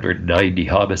 590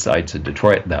 homicides in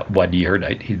Detroit in that 1 year,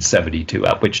 1972,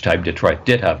 at which time Detroit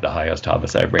did have the highest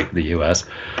homicide rate in the U.S.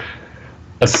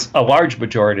 A large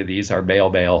majority of these are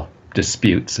male-male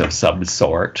disputes of some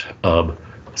sort,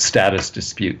 status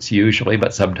disputes usually,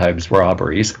 but sometimes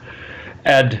robberies.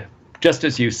 And just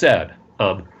as you said,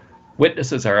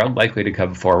 witnesses are unlikely to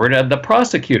come forward, and the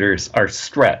prosecutors are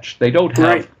stretched. They don't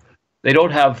have They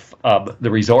don't have the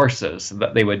resources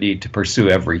that they would need to pursue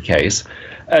every case.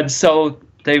 And so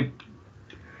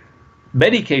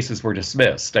many cases were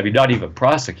dismissed. I mean, not even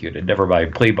prosecuted, never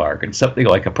mind plea bargain. Something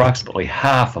like approximately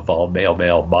half of all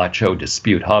male-male macho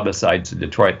dispute homicides in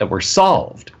Detroit that were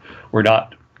solved were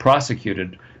not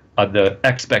prosecuted on the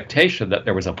expectation that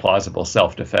there was a plausible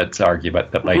self-defense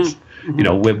argument that might,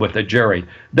 win with a jury.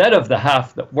 Then of the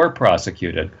half that were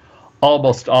prosecuted,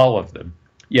 almost all of them,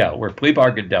 were plea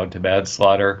bargained down to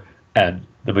manslaughter, and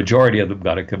the majority of them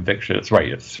got a conviction. It's right.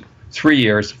 It's 3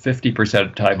 years,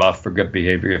 50% time off for good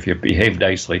behavior. If you behave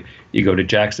nicely, you go to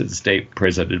Jackson State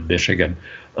Prison in Michigan.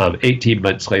 18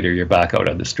 months later, you're back out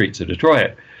on the streets of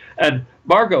Detroit. And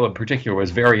Margot, in particular,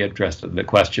 was very interested in the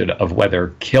question of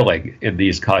whether killing in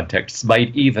these contexts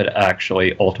might even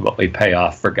actually ultimately pay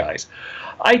off for guys.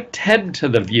 I tend to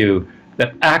the view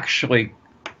that actually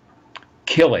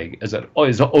killing is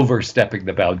overstepping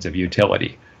the bounds of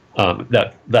utility.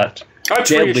 That's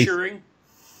reassuring.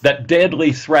 That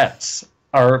deadly threats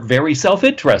are very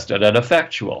self-interested and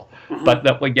effectual, but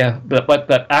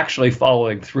that actually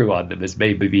following through on them is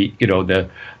maybe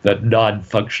the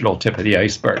non-functional tip of the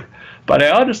iceberg. But I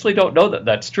honestly don't know that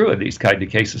that's true in these kind of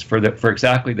cases for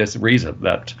exactly this reason,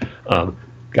 that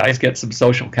guys get some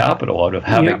social capital out of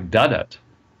having done it.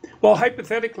 Well,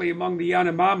 hypothetically, among the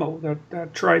Yanomamo,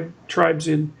 that tribes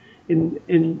in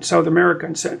South America,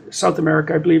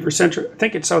 I believe, or Central, I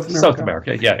think it's South America. South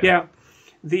America, yeah.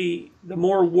 The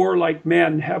more warlike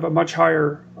men have a much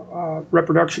higher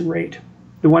reproduction rate,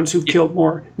 the ones who've killed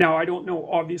more. Now, I don't know,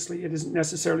 obviously, it isn't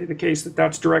necessarily the case that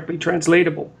that's directly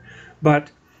translatable, but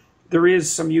there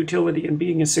is some utility in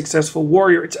being a successful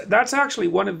warrior. That's actually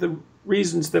one of the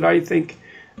reasons that I think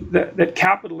that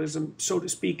capitalism, so to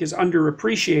speak, is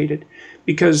underappreciated,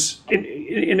 because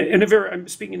I'm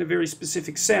speaking in a very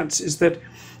specific sense, is that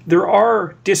there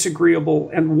are disagreeable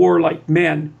and warlike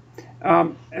men,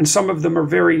 and some of them are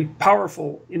very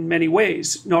powerful in many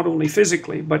ways, not only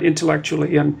physically, but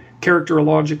intellectually and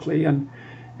characterologically,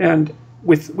 and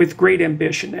with great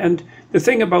ambition. And the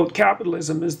thing about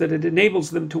capitalism is that it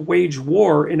enables them to wage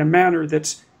war in a manner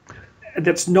that's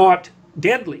not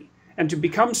deadly, and to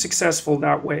become successful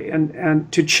that way,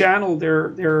 and to channel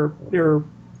their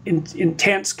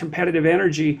intense competitive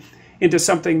energy into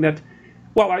something that,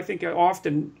 well, I think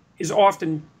is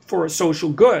often for a social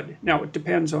good. Now, it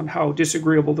depends on how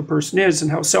disagreeable the person is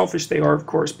and how selfish they are, of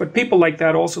course. But people like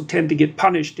that also tend to get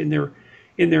punished in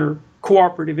their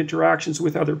cooperative interactions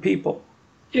with other people.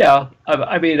 Yeah,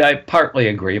 I mean, I partly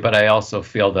agree, but I also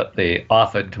feel that the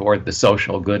often toward the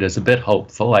social good is a bit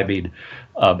hopeful. I mean,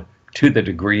 to the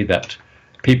degree that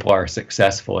people are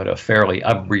successful in a fairly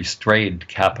unrestrained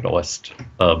capitalist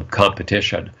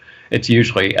competition, it's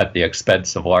usually at the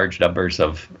expense of large numbers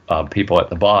of people at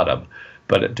the bottom.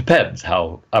 But it depends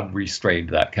how unrestrained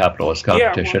that capitalist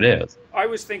competition is. I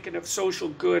was thinking of social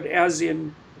good as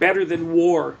in better than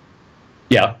war.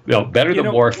 Yeah, better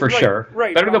than war for sure.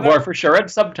 Right. Better than war for sure. And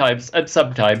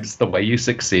sometimes the way you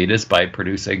succeed is by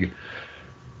producing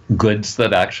goods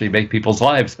that actually make people's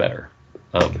lives better.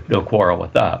 No quarrel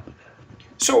with that.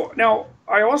 So now,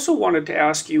 I also wanted to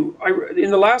ask you,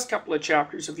 in the last couple of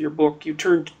chapters of your book, you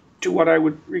turned to what I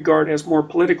would regard as more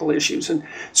political issues, and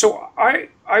so I'm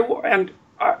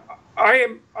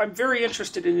very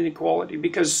interested in inequality,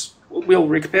 because we'll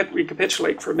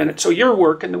recapitulate for a minute. So your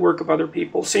work and the work of other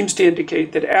people seems to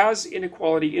indicate that as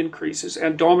inequality increases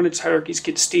and dominance hierarchies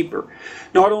get steeper,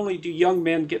 not only do young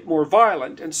men get more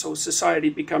violent, and so society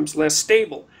becomes less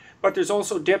stable, but there's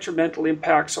also detrimental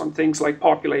impacts on things like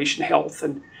population health,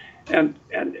 and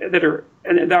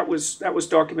that was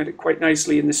documented quite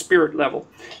nicely in the spirit level.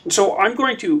 And so I'm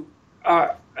going to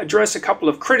address a couple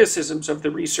of criticisms of the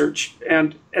research,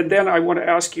 and then I want to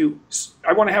ask you,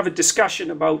 I want to have a discussion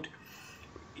about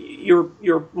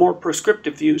your more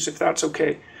prescriptive views, if that's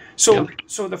okay. So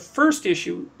the first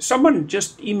issue, someone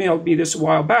just emailed me this a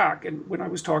while back, and when I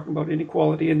was talking about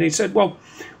inequality, and they said, well,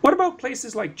 what about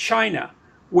places like China,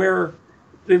 where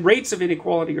the rates of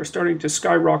inequality are starting to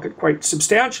skyrocket quite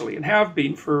substantially, and have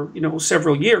been for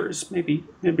several years, maybe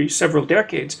several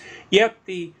decades, yet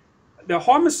the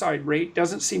homicide rate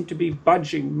doesn't seem to be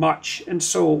budging much. And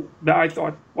so I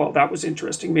thought, well, that was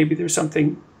interesting. Maybe there's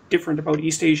something different about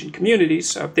East Asian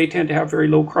communities. They tend to have very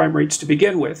low crime rates to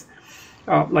begin with.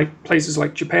 Like places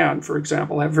like Japan, for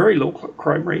example, have very low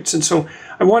crime rates. And so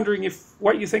I'm wondering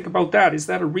what you think about that. Is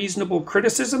that a reasonable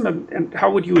criticism, and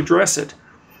how would you address it?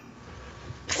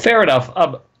 Fair enough.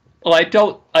 Well, I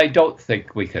don't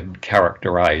think we can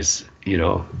characterize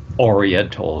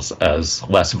Orientals as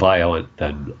less violent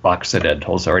than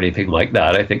Occidentals or anything like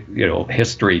that. I think,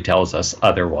 history tells us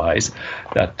otherwise,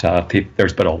 that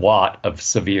there's been a lot of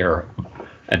severe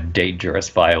and dangerous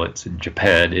violence in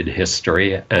Japan in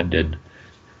history and in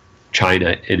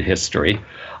China in history.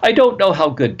 I don't know how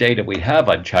good data we have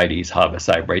on Chinese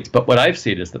homicide rates, but what I've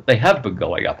seen is that they have been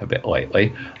going up a bit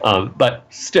lately. But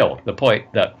still, the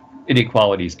point that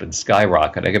inequality's been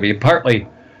skyrocketing. I mean, partly,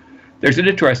 there's an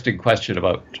interesting question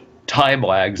about time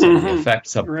lags and the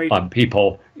effects on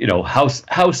people. How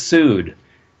soon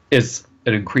is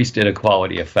an increased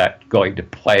inequality effect going to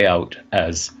play out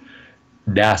as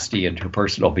nasty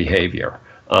interpersonal behavior?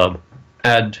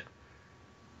 And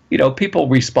people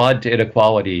respond to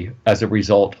inequality as a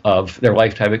result of their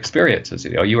lifetime experiences.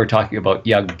 You were talking about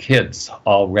young kids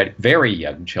already, very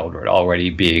young children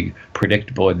already being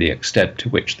predictable in the extent to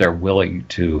which they're willing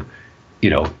to,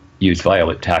 use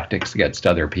violent tactics against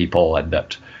other people, and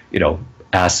that,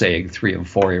 assaying 3- and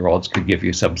 4-year-olds could give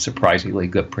you some surprisingly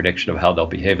good prediction of how they'll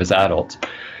behave as adults.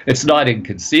 It's not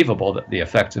inconceivable that the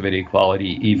effects of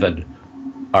inequality even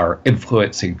are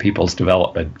influencing people's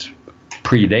development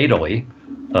prenatally.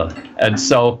 And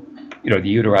so, the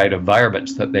uterine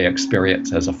environments that they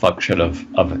experience as a function of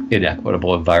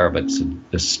inequitable environments and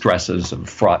the stresses and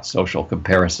fraught social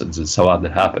comparisons and so on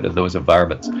that happen in those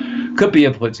environments could be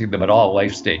influencing them at all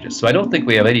life stages. So I don't think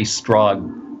we have any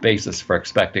strong basis for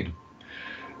expecting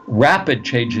rapid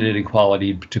change in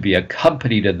inequality to be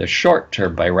accompanied in the short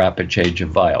term by rapid change in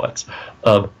violence.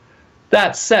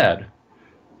 That said,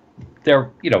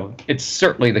 it's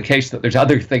certainly the case that there's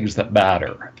other things that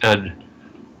matter, and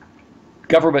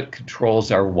government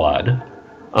controls are one.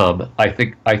 I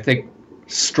think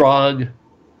strong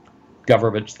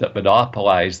governments that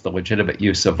monopolize the legitimate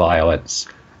use of violence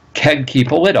can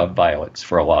keep a lid on violence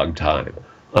for a long time.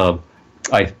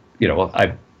 I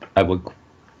would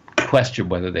question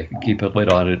whether they can keep a lid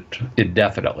on it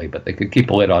indefinitely, but they could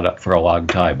keep a lid on it for a long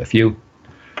time. If you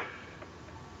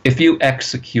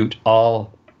execute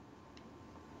all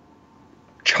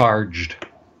charged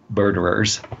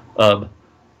murderers,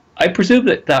 I presume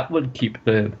that would keep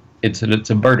the incidence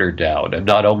of murder down, and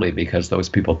not only because those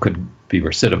people could be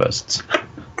recidivists.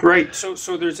 Right.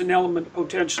 So there's an element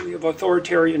potentially of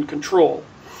authoritarian control.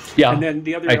 Yeah. And then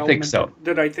the other element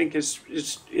that I think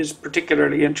is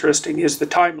particularly interesting is the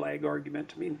time lag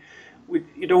argument. I mean,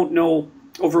 you don't know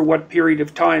over what period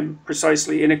of time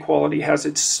precisely inequality has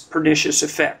its pernicious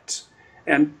effects,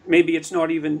 and maybe it's not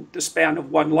even the span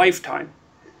of one lifetime.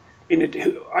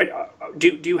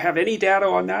 Do you have any data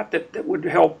on that would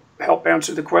help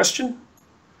answer the question?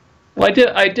 Well,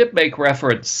 I did make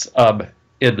reference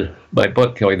in my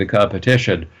book, Killing the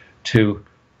Competition, to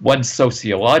one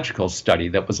sociological study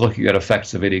that was looking at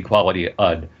effects of inequality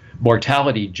on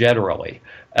mortality generally.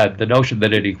 And the notion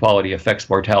that inequality affects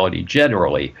mortality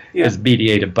generally is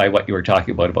mediated by what you were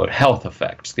talking about health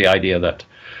effects. The idea that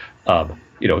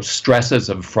stresses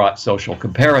and fraught social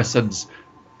comparisons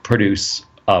produce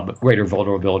greater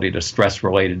vulnerability to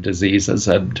stress-related diseases,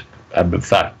 and in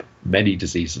fact, many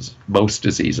diseases, most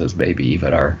diseases maybe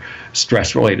even, are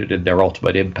stress-related in their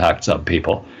ultimate impacts on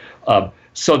people.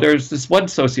 So there's this one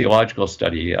sociological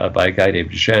study by a guy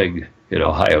named Zheng in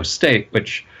Ohio State,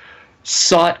 which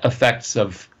sought effects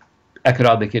of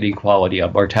economic inequality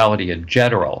on mortality in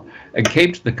general, and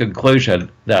came to the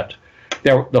conclusion that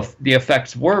the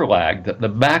effects were lagged, that the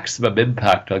maximum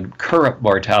impact on current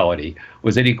mortality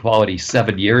was inequality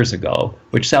 7 years ago,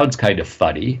 which sounds kind of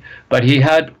funny, but he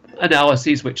had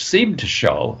analyses which seemed to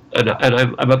show, and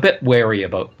I'm a bit wary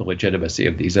about the legitimacy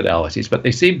of these analyses, but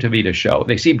they seem to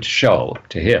show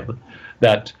to him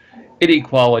that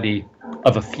inequality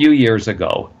of a few years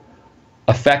ago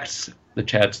affects the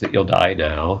chance that you'll die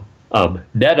now,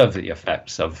 net of the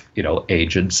effects of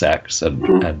age and sex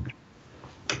and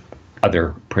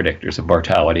other predictors of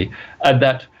mortality, and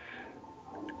that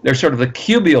there's sort of the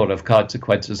cumulative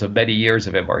consequences of many years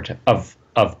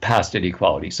of past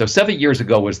inequality. So 7 years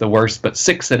ago was the worst, but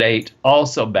 6 and 8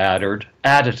 also mattered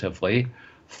additively.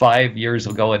 5 years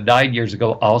ago and 9 years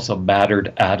ago also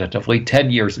mattered additively. 10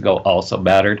 years ago also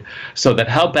mattered. So that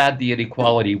how bad the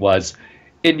inequality was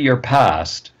in your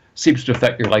past seems to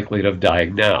affect your likelihood of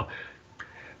dying now.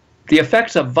 The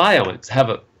effects of violence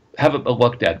haven't been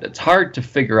looked at. It's hard to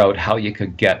figure out how you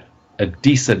could get a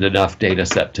decent enough data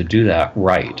set to do that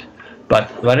right. But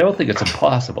I don't think it's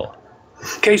impossible.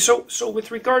 Okay, so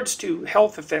with regards to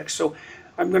health effects, so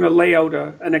I'm going to lay out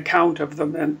an account of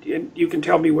them, and you can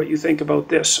tell me what you think about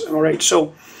this. All right,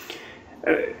 so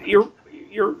your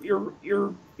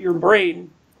brain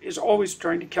is always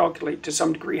trying to calculate to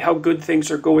some degree how good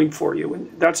things are going for you.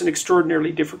 And that's an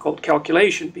extraordinarily difficult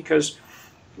calculation because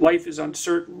life is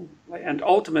uncertain and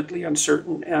ultimately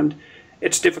uncertain, and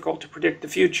it's difficult to predict the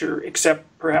future except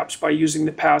perhaps by using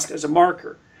the past as a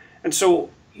marker. And so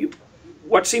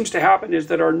what seems to happen is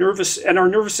that our nervous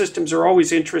systems are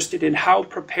always interested in how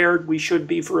prepared we should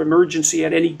be for emergency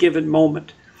at any given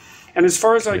moment. And as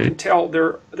far as I can tell,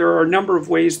 there are a number of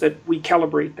ways that we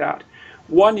calibrate that.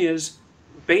 One is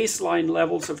baseline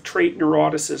levels of trait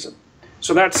neuroticism.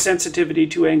 So that's sensitivity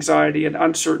to anxiety and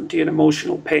uncertainty and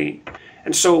emotional pain.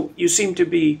 And so you seem to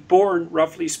be born,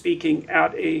 roughly speaking,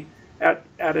 at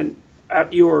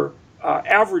your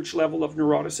average level of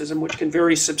neuroticism, which can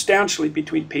vary substantially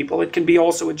between people. It can be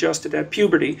also adjusted at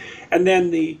puberty, and then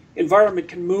the environment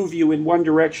can move you in one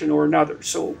direction or another.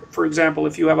 So, for example,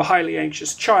 if you have a highly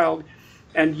anxious child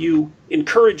and you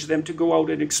encourage them to go out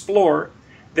and explore,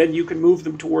 then you can move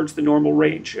them towards the normal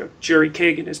range. Jerry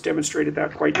Kagan has demonstrated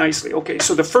that quite nicely. Okay,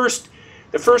 so the first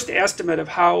estimate of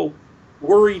how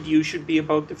worried you should be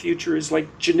about the future is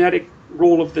like genetic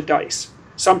roll of the dice.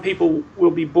 Some people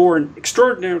will be born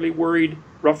extraordinarily worried,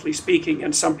 roughly speaking,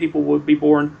 and some people will be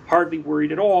born hardly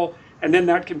worried at all, and then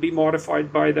that can be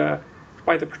modified by the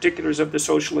particulars of the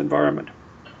social environment.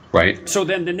 Right. So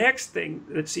then the next thing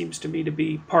that seems to me to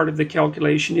be part of the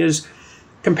calculation is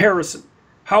comparison.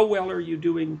 How well are you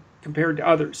doing compared to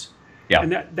others? Yeah.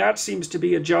 And that seems to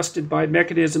be adjusted by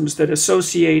mechanisms that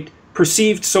associate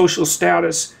perceived social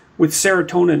status with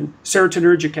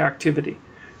serotonergic activity,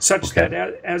 such that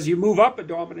as you move up a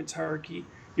dominance hierarchy,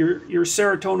 your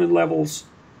serotonin levels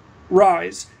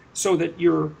rise, so that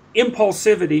your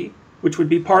impulsivity, which would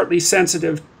be partly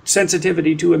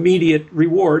sensitivity to immediate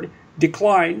reward,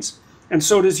 declines, and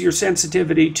so does your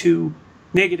sensitivity to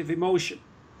negative emotion.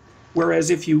 Whereas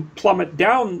if you plummet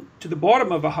down to the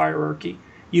bottom of a hierarchy,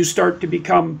 you start to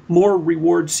become more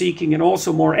reward-seeking and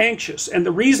also more anxious. And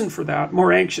the reason for that,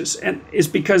 more anxious, is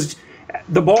because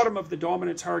the bottom of the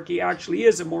dominance hierarchy actually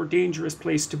is a more dangerous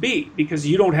place to be, because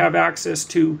you don't have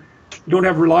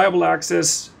reliable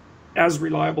access, as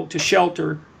reliable, to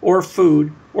shelter or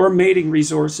food or mating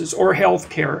resources or health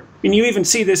care. And you even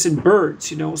see this in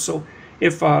birds, so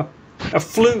if a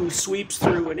flu sweeps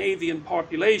through an avian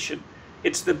population,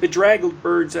 it's the bedraggled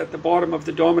birds at the bottom of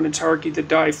the dominance hierarchy that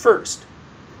die first.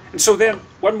 And so then,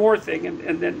 one more thing,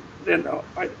 and then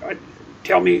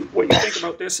tell me what you think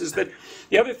about this, is that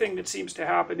the other thing that seems to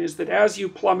happen is that as you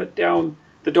plummet down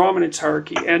the dominance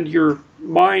hierarchy and your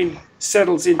mind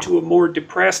settles into a more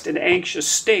depressed and anxious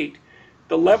state,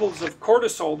 the levels of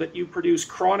cortisol that you produce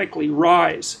chronically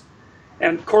rise.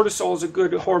 And cortisol is a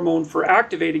good hormone for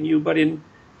activating you, but in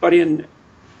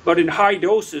high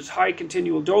doses, high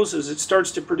continual doses, it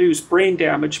starts to produce brain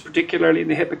damage, particularly in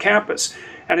the hippocampus.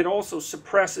 And it also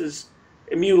suppresses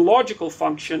immunological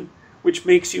function, which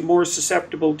makes you more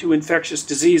susceptible to infectious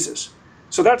diseases.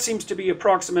 So that seems to be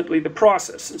approximately the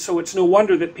process. And so it's no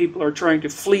wonder that people are trying to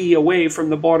flee away from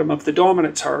the bottom of the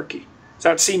dominance hierarchy. Does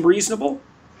that seem reasonable?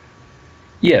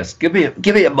 Yes. Give me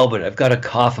a moment. I've got a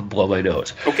cough and blow my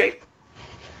nose. Okay.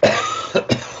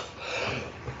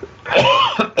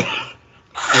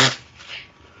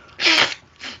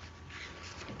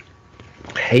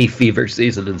 Hay fever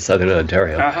season in southern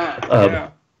Ontario. Yeah.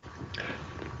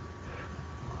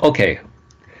 Okay.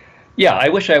 Yeah, I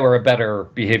wish I were a better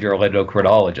behavioral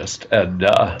endocrinologist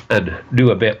and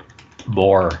knew a bit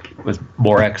more, was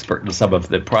more expert in some of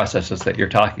the processes that you're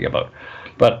talking about.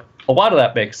 But a lot of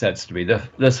that makes sense to me.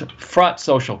 This fraught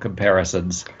social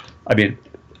comparisons, I mean,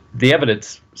 the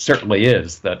evidence certainly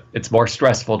is that it's more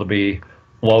stressful to be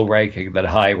low ranking than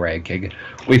high ranking.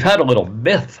 We've had a little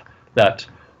myth that,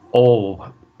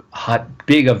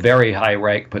 being a very high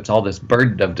rank puts all this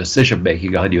burden of decision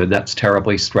making on you, and that's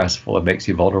terribly stressful and makes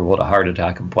you vulnerable to heart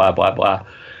attack and blah, blah, blah.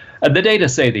 And the data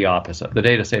say the opposite. The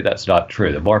data say that's not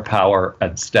true. The more power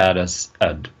and status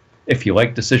and, if you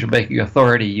like, decision making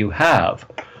authority you have,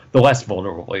 the less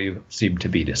vulnerable you seem to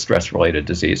be to stress-related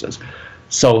diseases.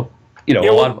 So,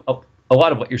 a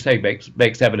lot of what you're saying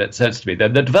makes evident sense to me.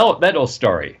 Then the developmental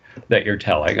story that you're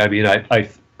telling, I mean,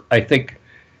 I think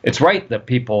it's right that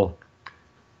people.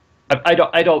 I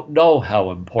don't know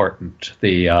how important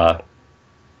the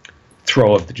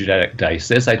throw of the genetic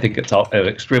dice is. I think it's an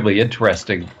extremely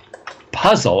interesting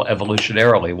puzzle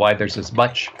evolutionarily, why there's as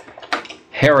much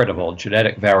heritable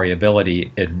genetic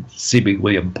variability in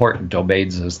seemingly important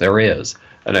domains as there is.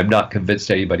 And I'm not convinced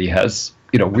anybody has,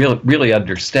 really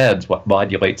understands what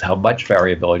modulates how much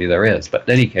variability there is. But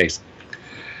in any case,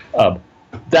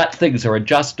 that things are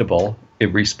adjustable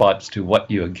in response to what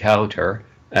you encounter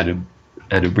and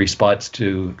in response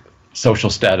to social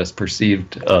status,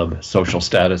 perceived social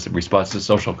status in response to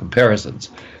social comparisons,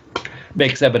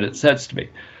 makes eminent sense to me.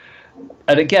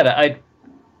 And again,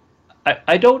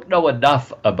 I don't know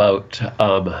enough about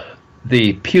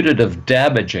the putative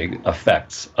damaging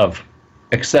effects of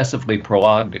excessively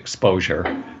prolonged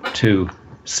exposure to,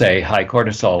 say, high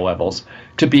cortisol levels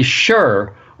to be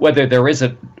sure whether there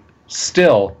isn't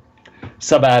still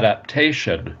some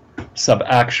adaptation, some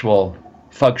actual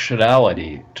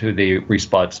functionality to the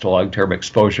response to long-term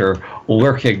exposure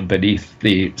lurking beneath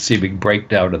the seeming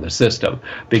breakdown of the system.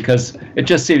 Because it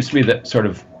just seems to me that sort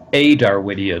of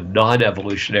a-Darwinian,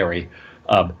 non-evolutionary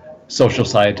social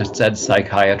scientists and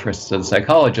psychiatrists and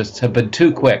psychologists have been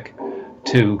too quick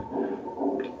to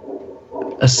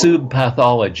assume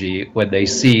pathology when they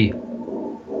see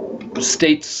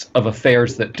states of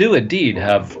affairs that do indeed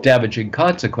have damaging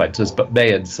consequences, but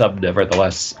may in some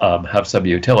nevertheless have some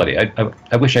utility.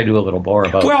 I wish I knew a little more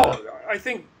about that. I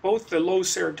think both the low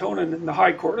serotonin and the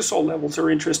high cortisol levels are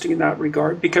interesting in that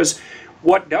regard, because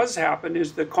what does happen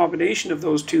is the combination of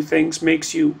those two things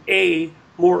makes you A,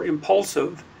 more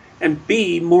impulsive, and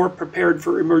B, more prepared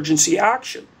for emergency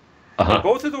action.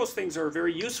 Both of those things are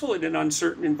very useful in an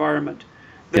uncertain environment.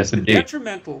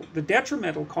 The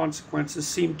detrimental consequences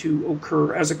seem to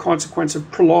occur as a consequence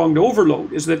of prolonged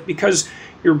overload, is that because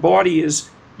your body is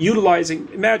utilizing,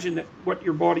 imagine that what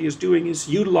your body is doing is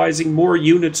utilizing more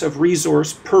units of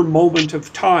resource per moment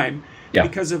of time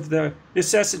because of the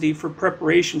necessity for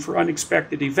preparation for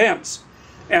unexpected events.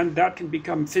 And that can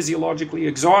become physiologically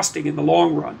exhausting in the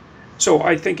long run. So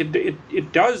I think it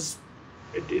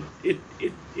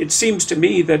seems to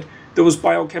me that those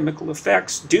biochemical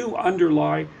effects do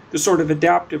underlie the sort of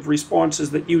adaptive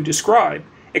responses that you describe,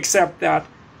 except that,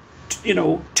 you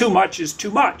know, too much is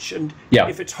too much. And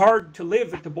if it's hard to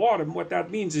live at the bottom, what that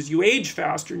means is you age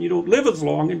faster and you don't live as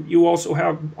long, and you also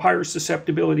have higher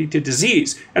susceptibility to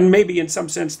disease. And maybe in some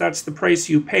sense that's the price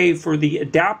you pay for the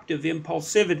adaptive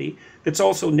impulsivity that's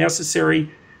also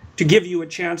necessary to give you a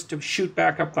chance to shoot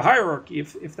back up the hierarchy,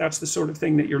 if that's the sort of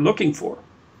thing that you're looking for.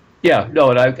 Yeah, no,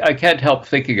 and I can't help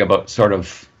thinking about sort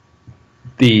of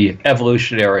the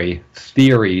evolutionary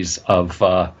theories of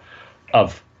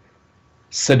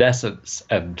senescence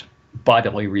and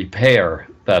bodily repair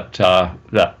that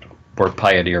were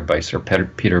pioneered by Sir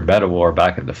Peter Medawar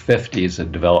back in the 50s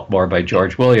and developed more by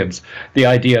George Williams. The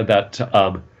idea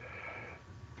that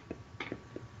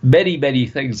many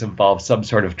things involve some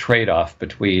sort of trade-off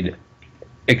between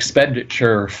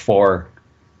expenditure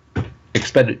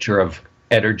of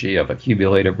energy, of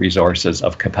accumulated resources,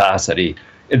 of capacity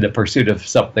in the pursuit of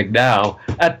something now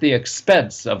at the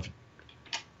expense of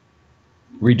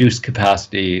reduced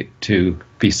capacity to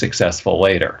be successful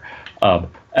later.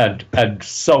 And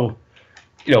so,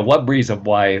 you know, one reason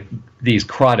why these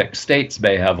chronic states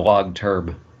may have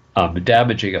long-term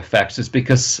damaging effects is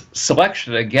because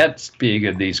selection against being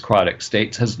in these chronic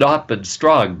states has not been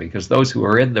strong, because those who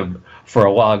are in them for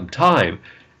a long time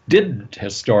didn't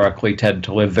historically tend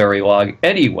to live very long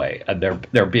anyway, and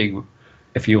they're being,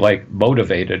 if you like,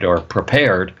 motivated or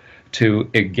prepared to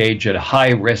engage in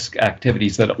high-risk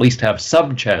activities that at least have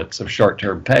some chance of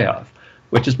short-term payoff,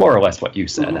 which is more or less what you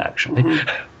said, actually.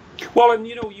 Well, and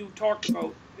you know, you talked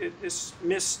about this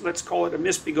let's call it a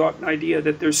misbegotten idea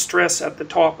that there's stress at the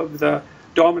top of the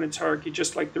dominance hierarchy,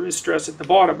 just like there is stress at the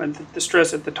bottom, and that the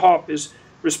stress at the top is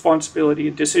responsibility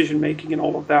and decision-making and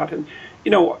all of that. And,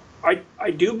 you know, I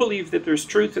do believe that there's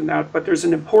truth in that, but there's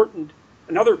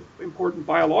another important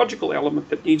biological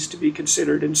element that needs to be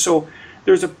considered. And so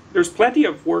there's plenty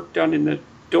of work done in the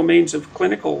domains of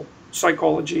clinical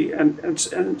psychology, and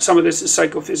some of this is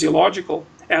psychophysiological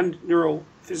and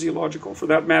neurophysiological for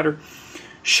that matter,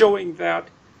 showing that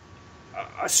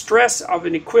a stress of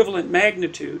an equivalent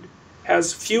magnitude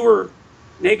has fewer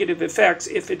negative effects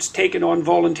if it's taken on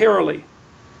voluntarily.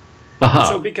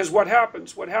 So because what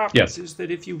happens is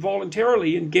that if you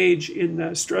voluntarily engage in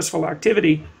the stressful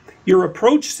activity, your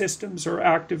approach systems are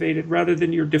activated rather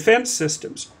than your defense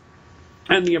systems.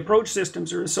 And the approach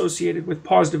systems are associated with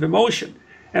positive emotion,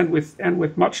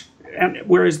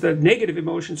 whereas the negative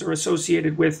emotions are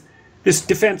associated with this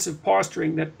defensive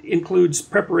posturing that includes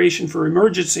preparation for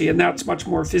emergency, and that's much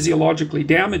more physiologically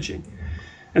damaging.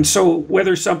 And so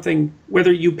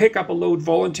whether you pick up a load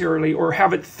voluntarily or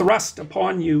have it thrust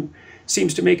upon you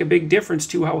seems to make a big difference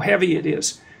to how heavy it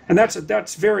is. And that's a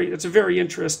very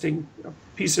interesting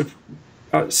piece of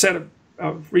set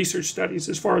of research studies.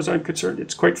 As far as I'm concerned,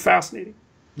 it's quite fascinating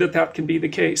that can be the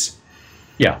case.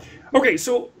 Yeah. Okay,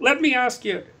 so let me ask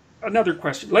you another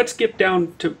question. Let's get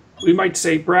down to, we might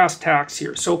say, brass tacks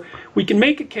here. So we can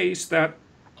make a case that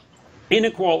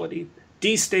inequality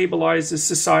destabilizes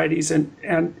societies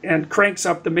and cranks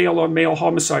up the male-on-male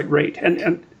homicide rate.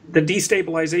 And the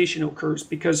destabilization occurs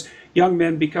because young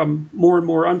men become more and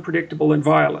more unpredictable and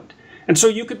violent. And so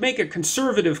you could make a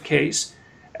conservative case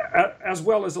as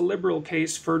well as a liberal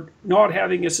case for not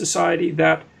having a society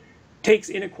that takes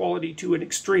inequality to an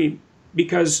extreme,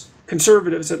 because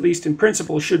conservatives, at least in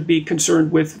principle, should be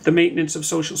concerned with the maintenance of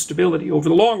social stability over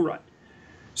the long run.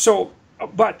 So,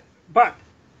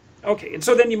 okay, and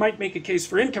so then you might make a case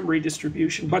for income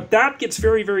redistribution, but that gets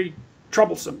very, very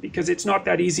troublesome because it's not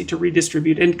that easy to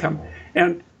redistribute income,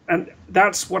 and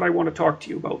that's what I want to talk to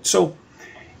you about. So,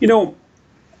 you know,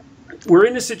 we're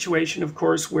in a situation, of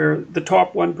course, where the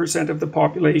top 1% of the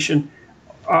population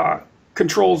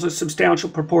controls a substantial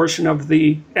proportion of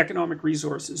the economic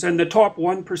resources, and the top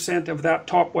 1% of that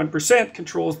top 1%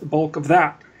 controls the bulk of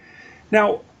that.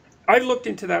 Now, I've looked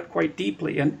into that quite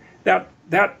deeply, and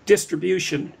that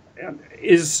distribution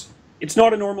it's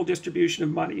not a normal distribution of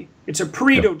money. It's a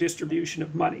Pareto distribution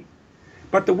of money.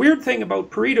 But the weird thing about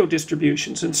Pareto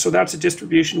distributions, and so that's a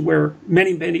distribution where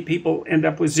many, many people end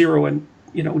up with zero and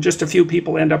just a few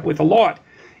people end up with a lot,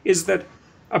 is that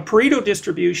a Pareto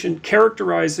distribution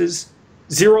characterizes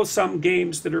zero-sum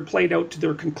games that are played out to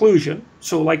their conclusion.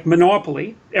 So like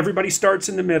Monopoly, everybody starts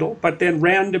in the middle, but then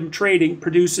random trading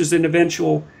produces an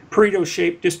eventual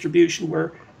Pareto-shaped distribution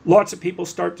where lots of people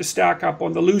start to stack up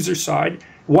on the loser side.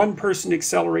 One person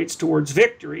accelerates towards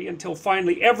victory until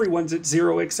finally everyone's at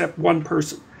zero except one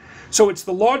person. So it's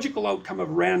the logical outcome of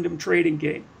a random trading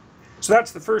game. So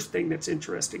that's the first thing that's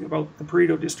interesting about the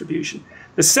Pareto distribution.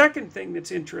 The second thing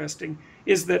that's interesting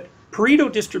is that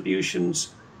Pareto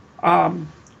distributions, Pareto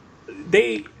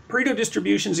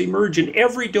distributions emerge in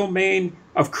every domain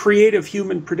of creative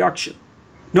human production,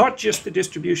 not just the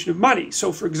distribution of money.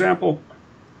 So, for example,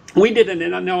 we did an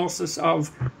analysis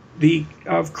of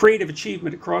creative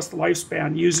achievement across the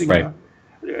lifespan using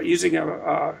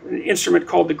an instrument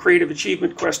called the Creative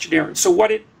Achievement Questionnaire. And so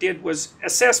what it did was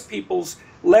assess people's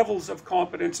levels of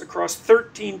competence across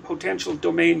 13 potential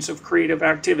domains of creative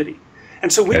activity.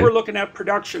 And so we were looking at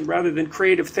production rather than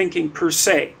creative thinking per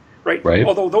se, right?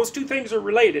 Although those two things are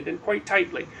related and quite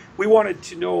tightly. We wanted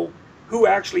to know who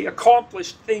actually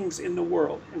accomplished things in the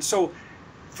world. And so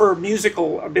for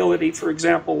musical ability, for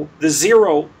example, the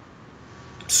zero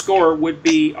score would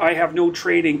be I have no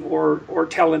training or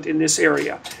talent in this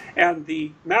area, and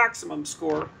the maximum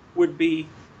score would be,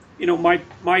 my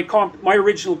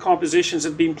original compositions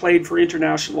have been played for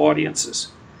international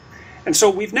audiences. And so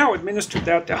we've now administered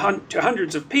that to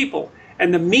hundreds of people,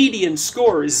 and the median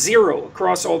score is 0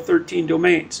 across all 13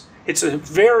 domains. It's a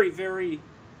very, very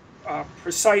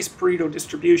precise Pareto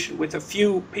distribution, with a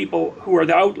few people who are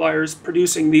the outliers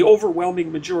producing the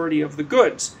overwhelming majority of the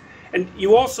goods. And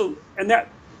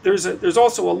there's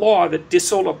also a law that De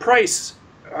Sola Price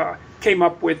came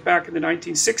up with back in the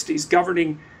 1960s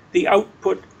governing the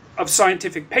output of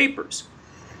scientific papers.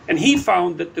 And he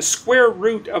found that the square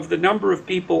root of the number of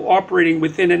people operating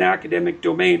within an academic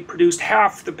domain produced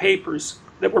half the papers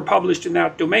that were published in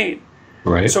that domain.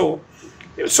 Right. So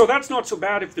that's not so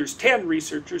bad if there's 10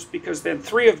 researchers, because then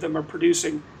 3 of them are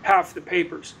producing half the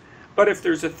papers. But if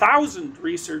there's 1,000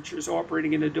 researchers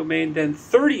operating in a domain, then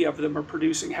 30 of them are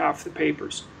producing half the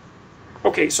papers.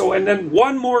 Okay, so and then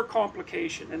one more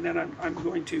complication, and then I'm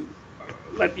going to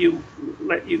let you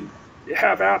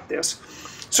have at this.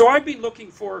 So I've been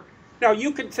looking for, now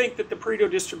you can think that the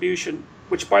Pareto distribution,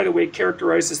 which by the way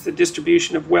characterizes the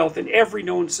distribution of wealth in every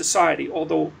known society,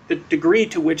 although the degree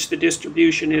to which the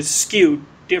distribution is skewed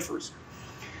differs.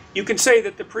 You can say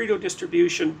that the Pareto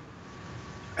distribution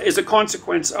is a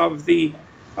consequence of the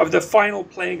final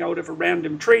playing out of a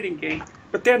random trading game.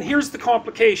 But then here's the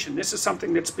complication. This is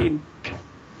something that's been,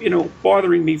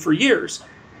 bothering me for years.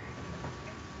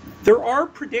 There are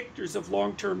predictors of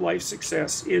long-term life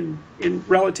success in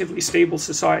relatively stable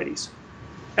societies.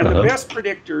 And the best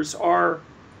predictors are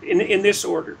in this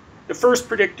order. The first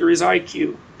predictor is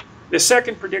IQ. The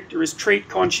second predictor is trait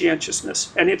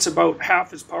conscientiousness, and it's about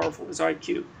half as powerful as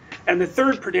IQ. And the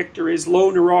third predictor is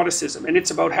low neuroticism, and it's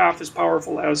about half as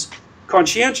powerful as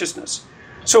conscientiousness.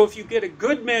 So if you get a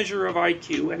good measure of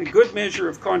IQ and a good measure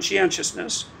of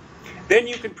conscientiousness, then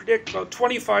you can predict about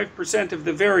 25% of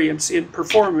the variance in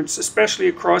performance, especially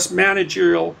across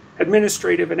managerial,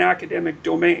 administrative, and academic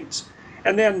domains.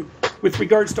 And then with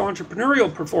regards to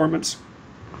entrepreneurial performance,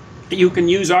 you can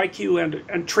use IQ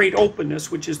and trait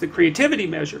openness, which is the creativity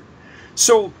measure.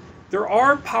 So there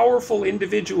are powerful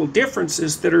individual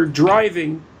differences that are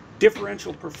driving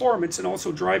differential performance and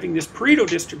also driving this Pareto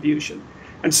distribution.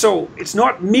 And so it's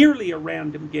not merely a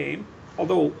random game,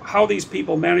 although how these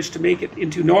people manage to make it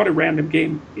into not a random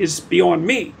game is beyond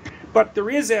me. But there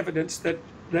is evidence that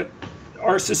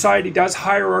our society does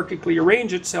hierarchically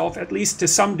arrange itself, at least to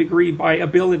some degree, by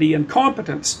ability and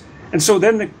competence. And so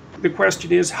then the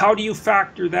question is, how do you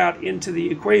factor that into the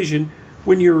equation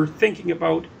when you're thinking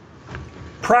about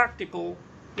practical,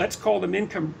 let's call them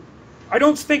income. I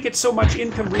don't think it's so much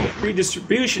income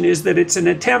redistribution is that it's an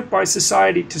attempt by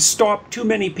society to stop too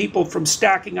many people from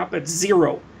stacking up at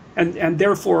zero and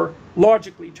therefore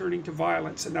logically turning to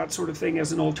violence and that sort of thing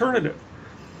as an alternative.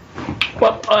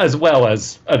 Well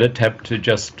as an attempt to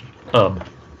just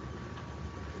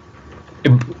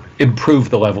improve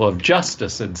the level of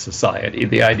justice in society.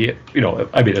 The idea,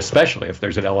 especially if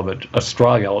there's a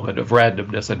strong element of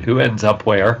randomness and who ends up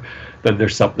where, then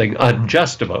there's something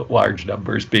unjust about large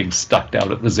numbers being stuck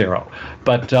down at the zero.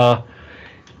 But,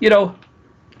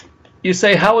 you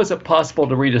say, how is it possible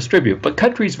to redistribute? But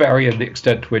countries vary in the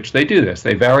extent to which they do this.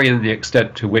 They vary in the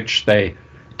extent to which they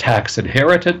tax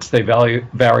inheritance. They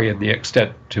vary in the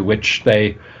extent to which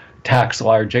they tax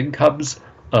large incomes.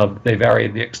 They vary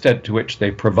in the extent to which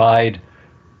they provide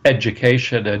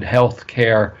education and health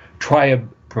care, try and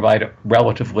provide it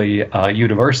relatively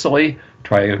universally,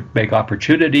 try and make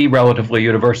opportunity relatively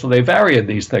universal. They vary in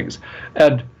these things.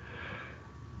 And,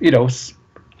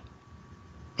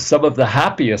 some of the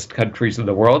happiest countries in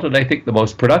the world, and I think the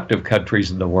most productive countries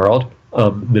in the world,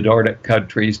 the Nordic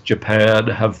countries, Japan,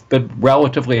 have been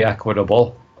relatively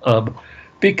equitable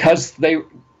because they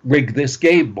rig this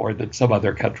game more than some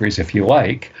other countries, if you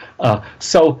like.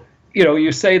 So,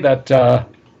 you say that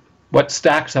what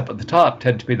stacks up at the top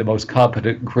tend to be the most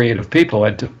competent and creative people,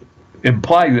 and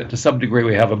implying that to some degree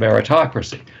we have a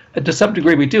meritocracy. And to some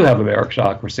degree we do have a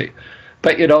meritocracy.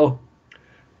 But,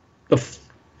 the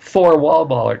 4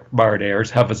 Walmart heirs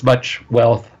have as much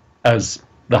wealth as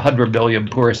the 100 million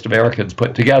poorest Americans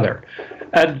put together.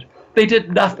 And they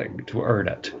did nothing to earn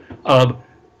it.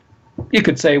 You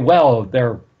could say, well,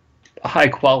 they're high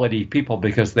quality people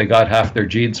because they got half their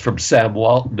genes from Sam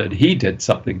Walton and he did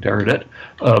something to earn it.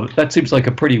 That seems like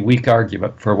a pretty weak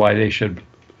argument for why they should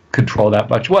control that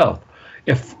much wealth.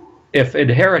 If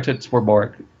inheritance were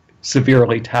more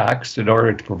severely taxed in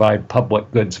order to provide public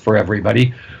goods for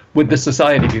everybody, would the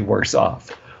society be worse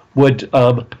off? Would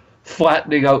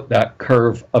flattening out that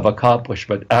curve of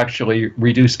accomplishment actually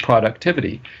reduce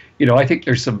productivity? I think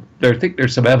there's some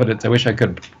evidence. I wish I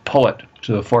could pull it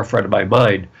to the forefront of my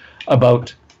mind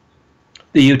about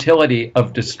the utility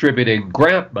of distributing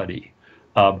grant money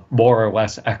more or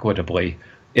less equitably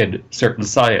in certain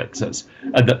sciences,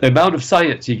 and the amount of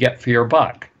science you get for your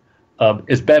buck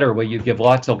is better when you give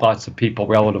lots and lots of people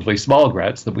relatively small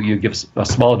grants than when you give a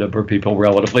small number of people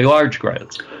relatively large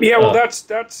grants. Yeah, well,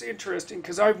 that's interesting,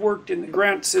 because I've worked in the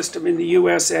grant system in the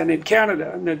U.S. and in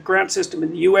Canada, and the grant system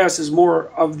in the U.S. is more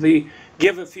of the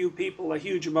give a few people a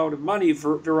huge amount of money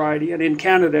for variety, and in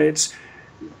Canada it's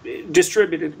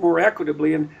distributed more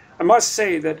equitably. And I must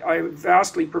say that I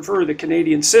vastly prefer the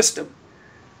Canadian system.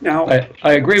 Now,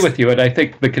 I agree with you, and I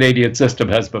think the Canadian system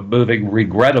has been moving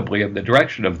regrettably in the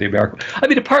direction of the American. I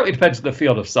mean, it partly depends on the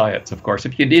field of science, of course.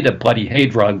 If you need a bloody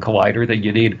Hadron Collider, then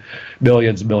you need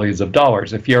millions and millions of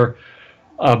dollars. If you're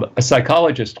a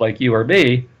psychologist like you or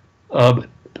me,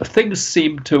 things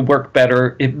seem to work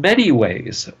better in many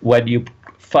ways when you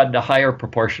fund a higher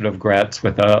proportion of grants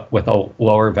with a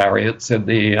lower variance in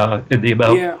the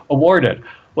amount awarded.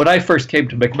 When I first came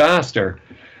to McMaster,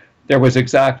 there was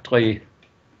exactly.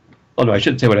 Oh no, I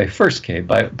shouldn't say when I first came.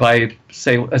 By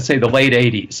let's say the late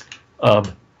 80s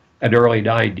and early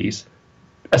 90s,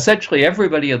 essentially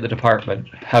everybody in the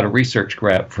department had a research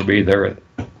grant from either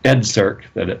NSERC,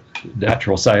 the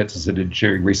Natural Sciences and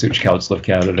Engineering Research Council of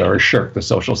Canada, or SSHRC, the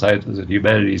Social Sciences and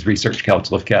Humanities Research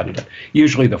Council of Canada,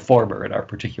 usually the former in our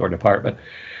particular department.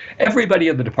 Everybody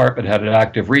in the department had an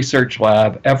active research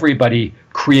lab. Everybody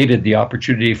created the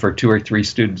opportunity for 2 or 3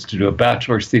 students to do a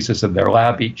bachelor's thesis in their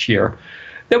lab each year.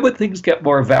 Then when things get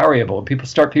more variable and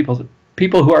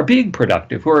people who are being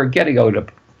productive, who are getting out a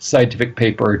scientific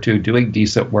paper or two, doing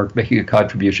decent work, making a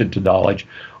contribution to knowledge,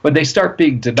 when they start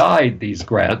being denied these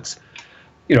grants,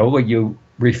 when you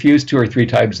refuse 2 or 3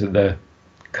 times in the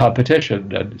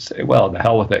competition and say, well, the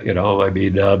hell with it, I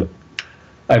mean,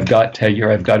 I've got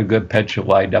tenure, I've got a good pension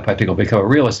lined up, I think I'll become a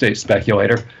real estate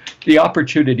speculator. The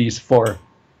opportunities for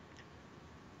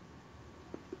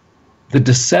the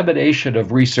dissemination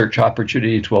of research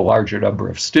opportunity to a larger number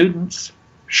of students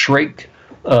shrink.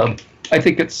 I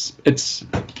think it's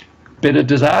been a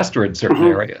disaster in certain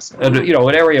areas. And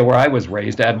an area where I was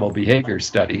raised, animal behavior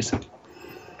studies.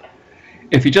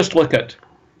 If you just look at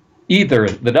either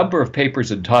the number of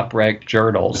papers in top-ranked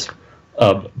journals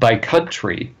by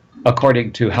country,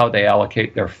 according to how they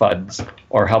allocate their funds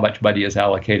or how much money is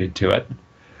allocated to it,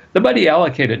 the money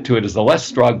allocated to it is a less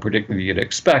strong predictor than you'd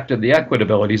expect, and the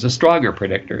equitability is a stronger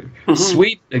predictor.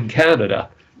 Sweden and Canada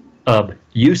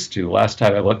used to, last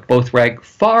time I looked, both rank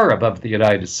far above the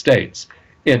United States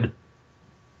in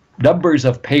numbers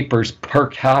of papers per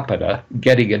capita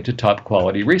getting into top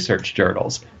quality research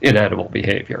journals in animal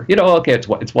behavior. You know, okay, it's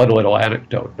one little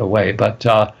anecdote in a way, but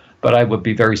I would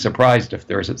be very surprised if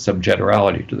there isn't some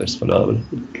generality to this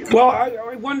phenomenon. Well,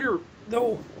 I wonder,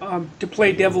 though, to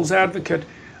play devil's advocate,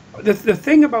 the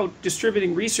thing about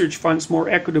distributing research funds more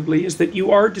equitably is that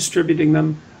you are distributing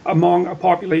them among a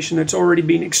population that's already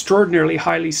been extraordinarily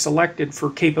highly selected for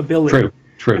capability.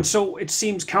 True. And so it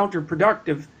seems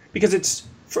counterproductive because it's,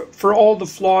 for all the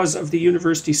flaws of the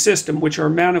university system, which are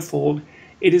manifold,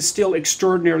 it is still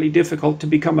extraordinarily difficult to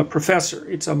become a professor.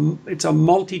 It's a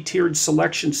multi-tiered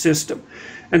selection system.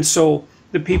 And so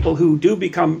the people who do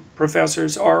become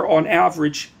professors are on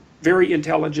average very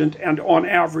intelligent and on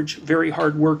average very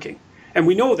hardworking. And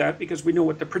we know that because we know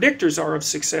what the predictors are of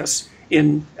success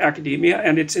in academia,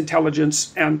 and it's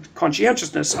intelligence and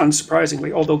conscientiousness,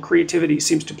 unsurprisingly, although creativity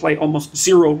seems to play almost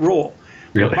zero role.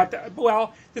 Really? But,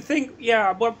 well, the thing,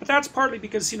 yeah, but that's partly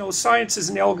because, you know, science is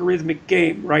an algorithmic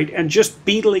game, right? And just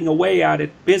beetling away at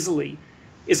it busily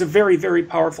is a very, very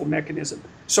powerful mechanism.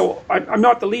 So I'm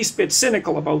not the least bit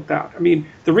cynical about that. I mean,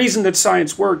 the reason that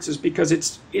science works is because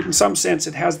it's, in some sense,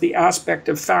 it has the aspect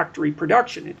of factory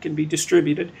production. It can be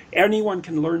distributed. Anyone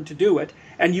can learn to do it.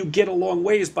 And you get a long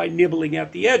ways by nibbling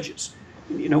at the edges.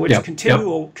 You know, it's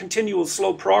continual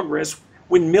slow progress.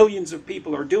 When millions of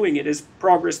people are doing it, is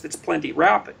progress that's plenty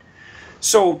rapid.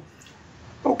 So,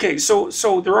 okay, so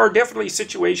there are definitely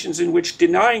situations in which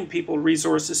denying people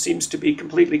resources seems to be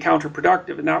completely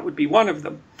counterproductive, and that would be one of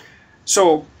them.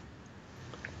 So,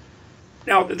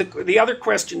 now the other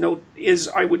question, though, is,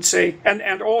 I would say,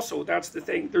 and also, that's the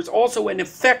thing, there's also an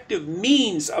effective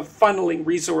means of funneling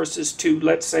resources to,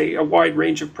 let's say, a wide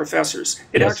range of professors.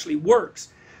 It actually works.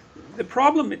 The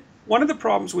problem, one of the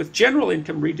problems with general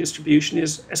income redistribution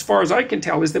is, as far as I can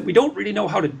tell, is that we don't really know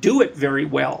how to do it very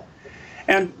well.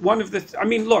 And one of the, I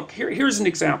mean, look, here's an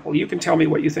example. You can tell me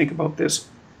what you think about this.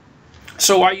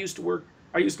 So I used to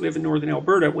live in northern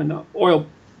Alberta when the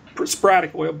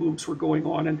sporadic oil booms were going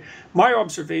on. And my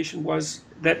observation was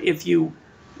that if you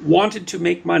wanted to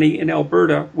make money in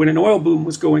Alberta when an oil boom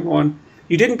was going on,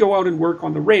 you didn't go out and work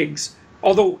on the rigs.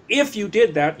 Although if you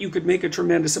did that, you could make a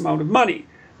tremendous amount of money.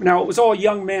 Now, it was all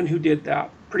young men who did that,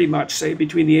 pretty much, say,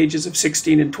 between the ages of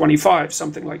 16 and 25,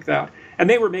 something like that. And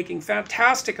they were making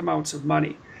fantastic amounts of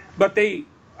money. But they,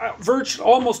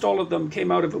 almost all of them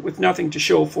came out of it with nothing to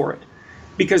show for it.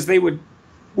 Because they would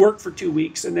work for 2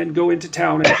 weeks and then go into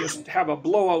town and just have a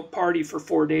blowout party for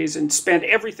 4 days and spend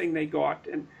everything they got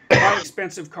and buy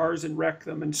expensive cars and wreck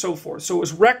them and so forth. So it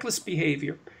was reckless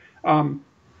behavior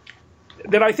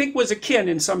that I think was akin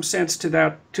in some sense to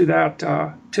the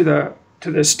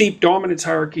steep dominance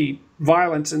hierarchy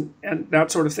violence and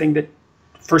that sort of thing that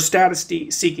for status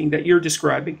seeking that you're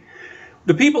describing.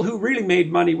 The people who really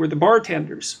made money were the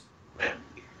bartenders,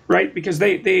 right? Because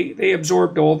they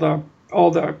absorbed all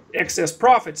the excess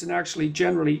profits and actually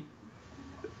generally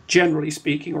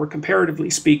speaking or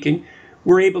comparatively speaking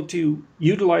were able to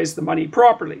utilize the money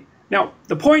properly. Now,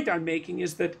 the point I'm making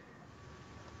is that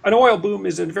an oil boom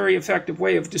is a very effective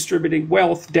way of distributing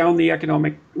wealth down the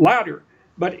economic ladder.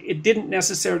 But it didn't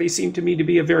necessarily seem to me to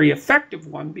be a very effective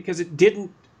one because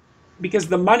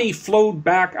the money flowed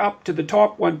back up to the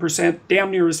top 1%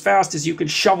 damn near as fast as you could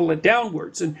shovel it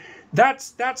downwards. And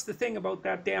that's the thing about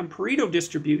that damn Pareto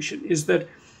distribution is that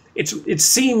it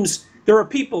seems there are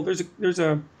people, there's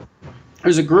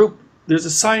a group, there's a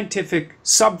scientific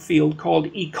subfield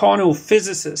called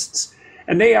econophysicists,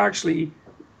 and they actually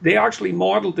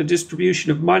modeled the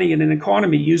distribution of money in an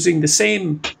economy using the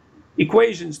same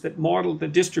equations that model the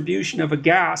distribution of a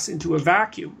gas into a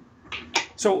vacuum.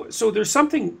 So there's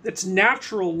something that's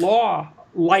natural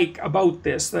law-like about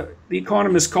this. The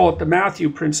economists call it the Matthew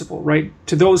principle, right?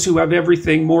 To those who have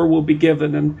everything, more will be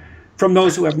given, and from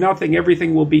those who have nothing,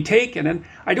 everything will be taken. And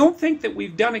I don't think that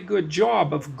we've done a good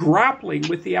job of grappling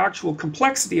with the actual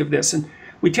complexity of this. And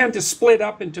we tend to split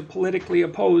up into politically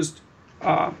opposed,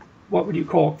 what would you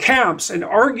call, camps, and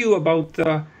argue about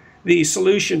the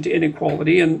solution to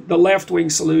inequality. And the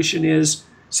left-wing solution is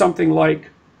something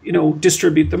like, you know,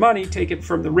 distribute the money, take it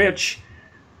from the rich,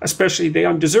 especially the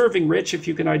undeserving rich, if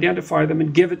you can identify them,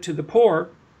 and give it to the poor.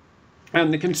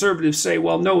 And the conservatives say,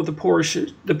 well, no, the poor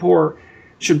should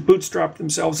bootstrap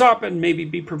themselves up and maybe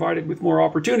be provided with more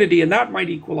opportunity, and that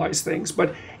might equalize things.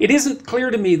 But it isn't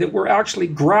clear to me that we're actually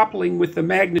grappling with the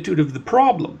magnitude of the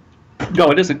problem.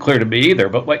 No, it isn't clear to me either,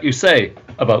 but what you say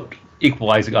about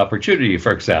equalizing opportunity,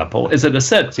 for example, is in a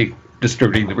sense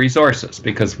distributing the resources,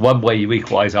 because one way you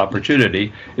equalize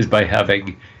opportunity is by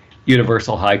having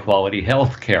universal high-quality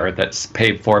health care that's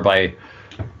paid for by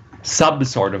some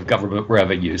sort of government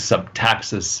revenue, some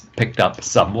taxes picked up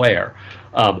somewhere.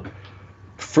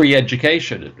 Free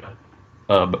education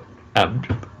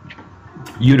and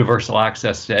universal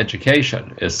access to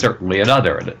education is certainly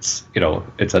another, and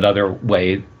it's another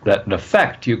way that in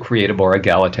effect you create a more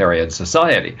egalitarian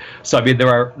society. So I mean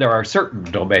there are certain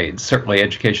domains, certainly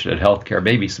education and healthcare,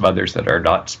 maybe some others that are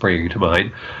not springing to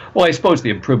mind. Well, I suppose the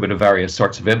improvement of various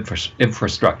sorts of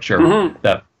infrastructure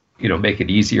that make it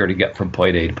easier to get from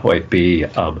point A to point B.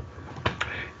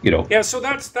 Yeah, so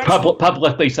that's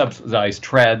publicly subsidized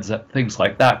transit, things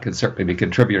like that can certainly be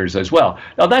contributors as well.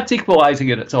 Now that's equalizing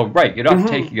in its own right. You're not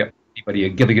taking it from anybody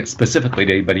and giving it specifically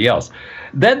to anybody else.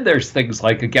 Then there's things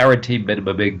like a guaranteed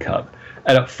minimum income.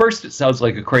 And at first it sounds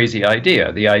like a crazy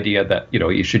idea, the idea that,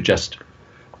 you should just,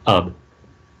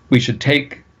 we should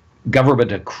take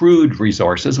government accrued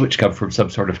resources, which come from some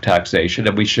sort of taxation,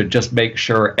 and we should just make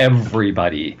sure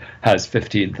everybody has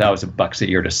 $15,000 a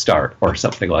year to start, or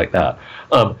something like that.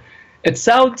 It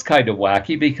sounds kind of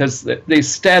wacky because the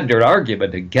standard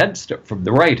argument against it from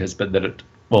the right has been that it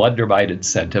will undermine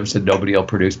incentives and nobody will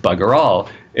produce bugger all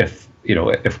if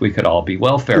we could all be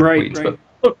welfare queens. Right.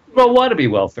 But we don't want to be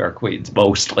welfare queens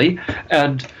mostly,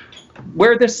 and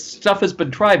where this stuff has been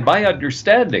tried, my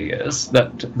understanding is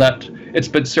that it's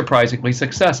been surprisingly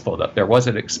successful, that there was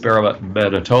an experiment in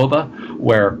Manitoba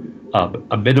where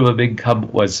a minimum income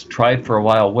was tried for a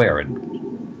while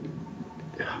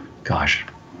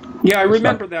Yeah, I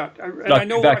remember that. I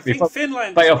think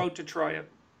Finland's about to try it.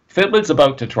 Finland's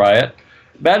about to try it.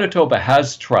 Manitoba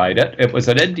has tried it. It was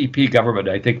an NDP government,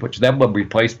 I think, which then was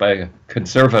replaced by a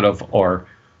conservative or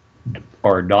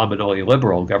nominally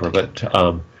liberal government,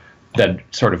 then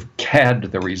sort of canned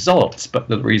the results, but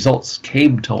the results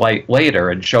came to light later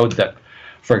and showed that,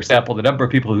 for example, the number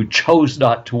of people who chose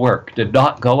not to work did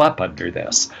not go up under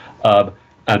this, and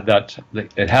that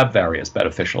it had various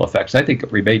beneficial effects. I think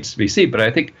it remains to be seen, but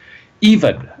I think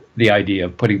even the idea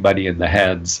of putting money in the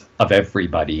hands of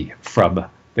everybody from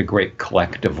the great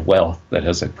collective wealth that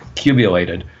has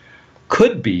accumulated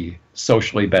could be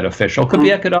socially beneficial, could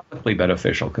be economically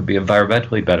beneficial, could be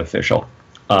environmentally beneficial.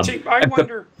 I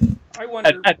wonder.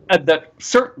 And that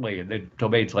certainly in the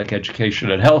domains like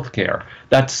education and healthcare,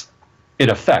 that's in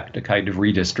effect a kind of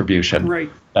redistribution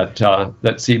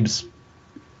that seems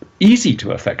easy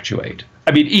to effectuate.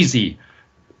 I mean,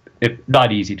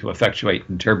 not easy to effectuate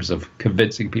in terms of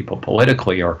convincing people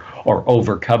politically or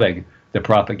overcoming the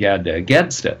propaganda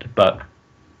against it, but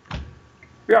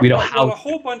we know how.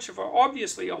 Well,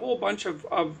 obviously a whole bunch of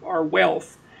our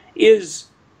wealth is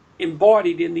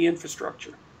embodied in the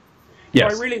infrastructure.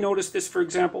 Yes. So I really noticed this, for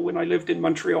example, when I lived in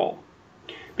Montreal,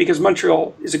 because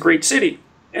Montreal is a great city.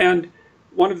 And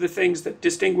one of the things that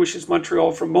distinguishes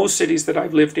Montreal from most cities that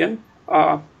I've lived in,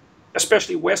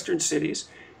 especially Western cities,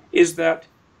 is that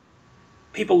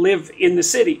people live in the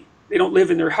city. They don't live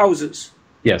in their houses.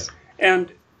 Yes.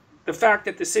 And the fact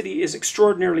that the city is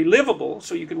extraordinarily livable,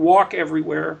 so you can walk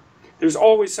everywhere, there's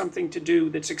always something to do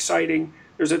that's exciting,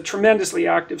 there's a tremendously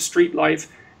active street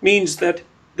life, means that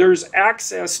there's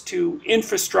access to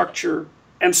infrastructure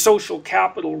and social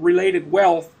capital related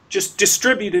wealth just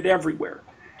distributed everywhere.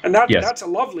 And that's a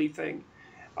lovely thing.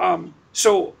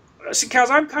 So Kaz,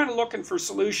 I'm kind of looking for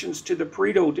solutions to the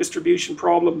Pareto distribution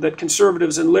problem that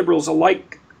conservatives and liberals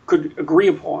alike could agree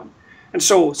upon. And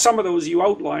so some of those you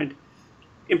outlined: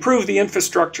 improve the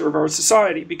infrastructure of our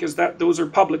society, because those are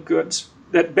public goods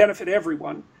that benefit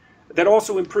everyone, that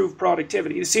also improve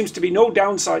productivity. There seems to be no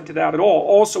downside to that at all.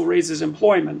 Also raises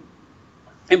employment.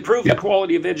 Improve the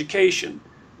quality of education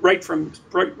right from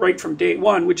day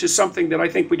one, which is something that I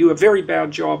think we do a very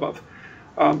bad job of.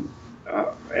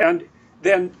 And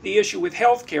then the issue with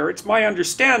healthcare, it's my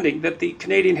understanding that the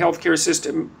Canadian healthcare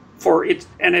system,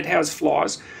 and it has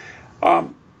flaws,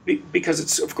 because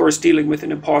it's of course dealing with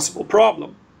an impossible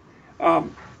problem,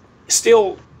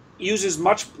 still uses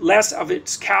much less of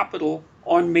its capital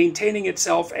on maintaining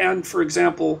itself and, for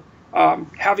example,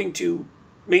 having to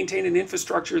maintain an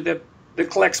infrastructure that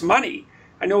collects money.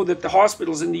 I know that the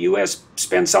hospitals in the US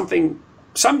spend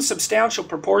some substantial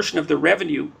proportion of the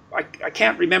revenue, I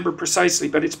can't remember precisely,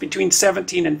 but it's between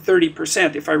 17 and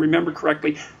 30%, if I remember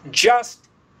correctly, just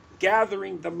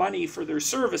gathering the money for their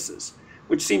services,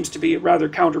 which seems to be a rather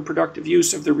counterproductive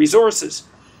use of the resources.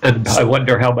 And I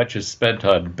wonder how much is spent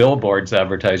on billboards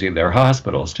advertising their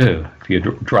hospitals, too. If you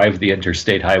drive the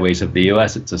interstate highways of the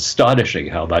U.S., it's astonishing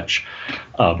how much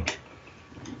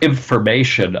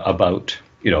information about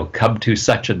come to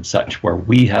such and such where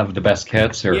we have the best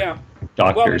cancer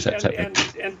doctors, well, etc.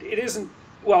 And it isn't,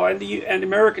 well, and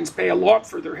Americans pay a lot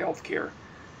for their health care.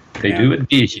 They do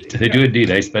indeed. They do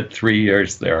indeed. I spent 3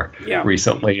 years there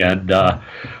recently, and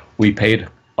we paid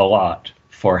a lot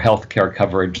for health care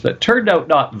coverage that turned out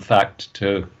not, in fact,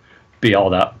 to be all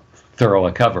that thorough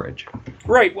a coverage.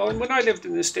 Right. Well, and when I lived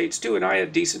in the States, too, and I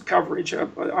had decent coverage,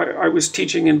 I was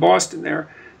teaching in Boston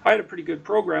there, I had a pretty good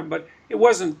program, but it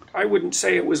wasn't, I wouldn't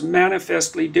say it was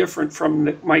manifestly different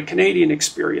from my Canadian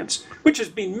experience, which has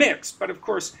been mixed. But of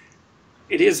course,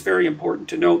 it is very important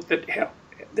to note that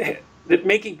that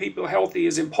making people healthy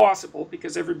is impossible,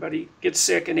 because everybody gets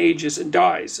sick and ages and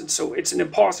dies. And so it's an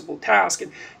impossible task.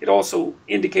 And it also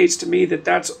indicates to me that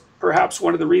that's perhaps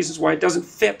one of the reasons why it doesn't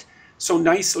fit so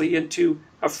nicely into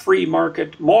a free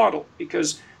market model,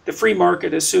 because the free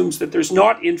market assumes that there's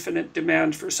not infinite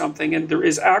demand for something, and there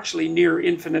is actually near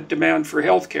infinite demand for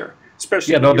healthcare,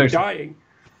 especially when you're dying.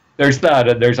 There's that,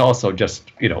 and there's also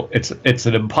just, it's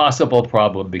an impossible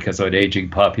problem because of an aging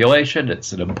population.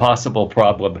 It's an impossible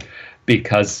problem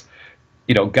because,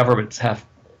 governments have,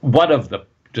 one of the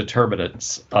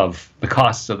determinants of the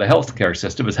costs of the healthcare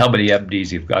system is how many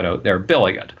MDs you've got out there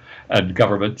billing it. And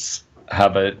governments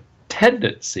have a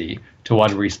tendency to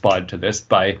want to respond to this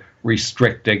by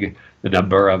restricting the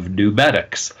number of new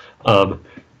medics,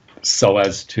 so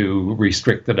as to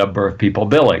restrict the number of people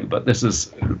billing. But this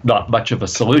is not much of a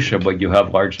solution when you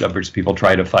have large numbers of people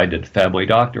trying to find a family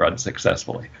doctor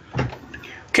unsuccessfully.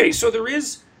 Okay, so there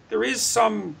is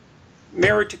some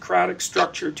meritocratic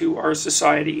structure to our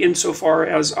society insofar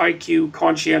as IQ,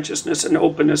 conscientiousness, and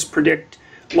openness predict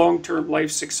long-term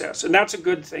life success. And that's a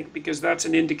good thing, because that's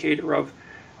an indicator of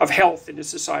health in a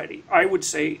society. I would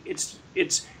say it's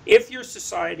if your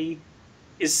society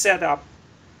is set up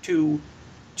to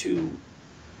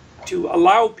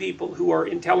allow people who are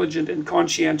intelligent and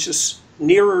conscientious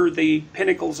nearer the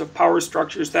pinnacles of power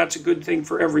structures, that's a good thing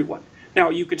for everyone. Now,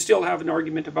 you could still have an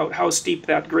argument about how steep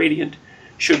that gradient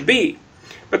should be.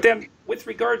 But then, with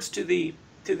regards to the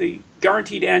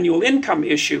guaranteed annual income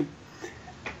issue,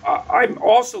 I'm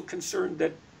also concerned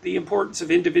that the importance of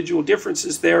individual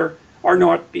differences there are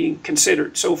not being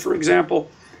considered. So, for example,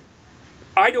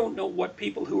 I don't know what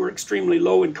people who are extremely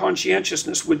low in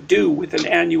conscientiousness would do with an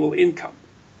annual income,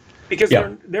 because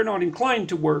they're not inclined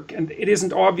to work, and it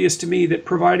isn't obvious to me that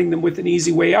providing them with an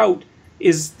easy way out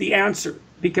is the answer,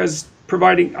 because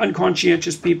providing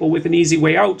unconscientious people with an easy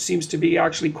way out seems to be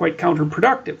actually quite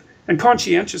counterproductive. And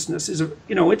conscientiousness is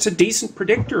it's a decent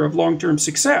predictor of long-term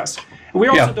success. And we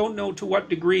also don't know to what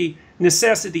degree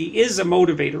necessity is a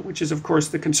motivator, which is of course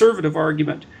the conservative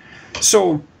argument.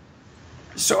 So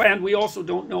and we also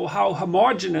don't know how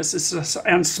homogeneous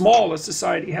and small a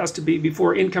society has to be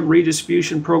before income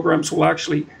redistribution programs will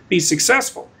actually be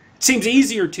successful. It seems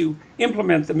easier to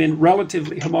implement them in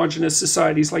relatively homogeneous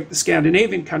societies like the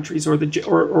Scandinavian countries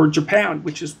or Japan,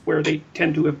 which is where they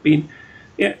tend to have been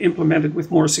implemented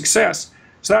with more success.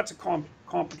 So that's a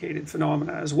complicated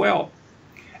phenomena as well.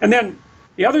 And then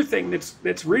the other thing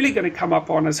that's really going to come up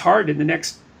on us hard in the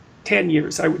next 10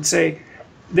 years, I would say,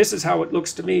 this is how it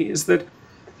looks to me, is that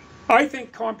I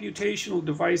think computational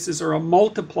devices are a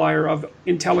multiplier of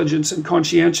intelligence and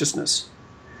conscientiousness.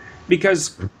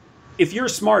 Because if you're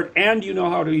smart and you know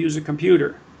how to use a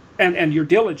computer, and you're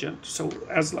diligent, so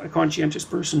as a conscientious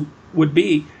person would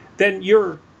be, then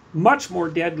you're much more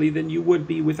deadly than you would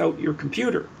be without your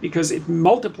computer, because it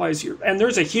multiplies and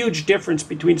there's a huge difference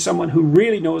between someone who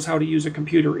really knows how to use a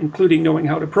computer, including knowing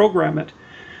how to program it,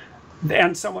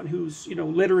 and someone who's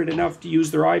literate enough to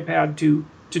use their iPad to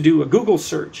do a Google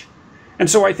search. And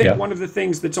so I think one of the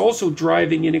things that's also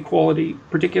driving inequality,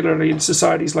 particularly in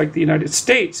societies like the United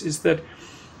States, is that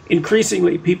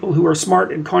increasingly people who are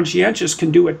smart and conscientious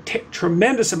can do a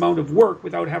tremendous amount of work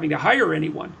without having to hire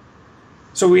anyone.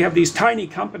 So we have these tiny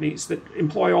companies that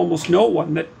employ almost no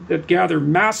one, that gather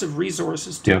massive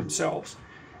resources to themselves.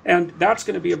 And that's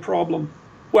going to be a problem.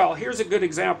 Well, here's a good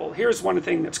example. Here's one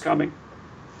thing that's coming.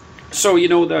 So,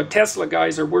 the Tesla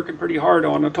guys are working pretty hard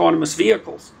on autonomous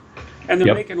vehicles. And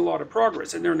they're making a lot of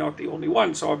progress. And they're not the only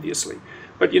ones, obviously.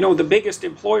 But, the biggest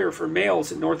employer for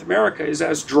males in North America is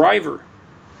as driver.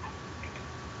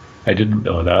 I didn't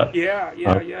know that.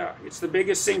 Yeah. It's the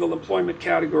biggest single employment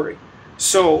category.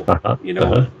 So,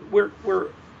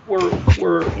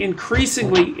 we're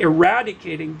increasingly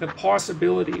eradicating the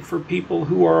possibility for people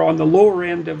who are on the lower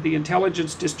end of the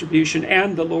intelligence distribution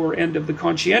and the lower end of the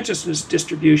conscientiousness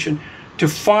distribution to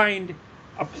find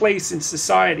a place in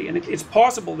society. And it's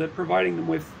possible that providing them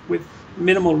with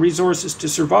minimal resources to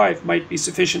survive might be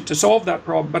sufficient to solve that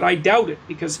problem, but I doubt it,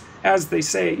 because as they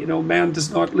say, man does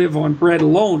not live on bread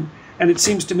alone. And it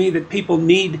seems to me that people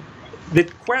need the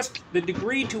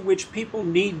degree to which people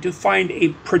need to find a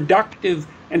productive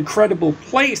and credible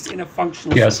place in a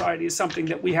functional society is something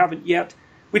that we haven't yet.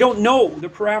 We don't know the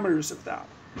parameters of that.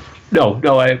 No,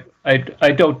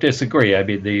 I don't disagree. I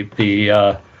mean,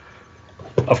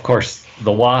 of course,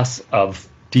 the loss of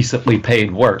decently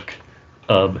paid work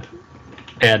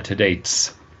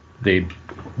antedates the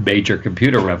major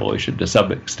computer revolution to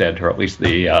some extent, or at least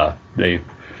the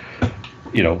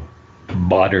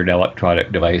modern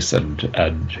electronic device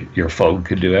and your phone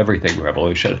can do everything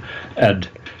revolution. And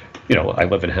I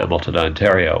live in Hamilton,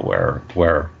 Ontario,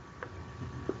 where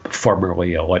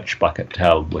formerly a lunch bucket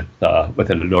town with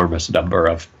an enormous number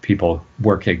of people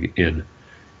working in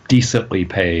decently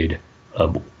paid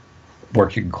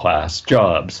working class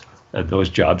jobs, and those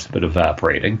jobs have been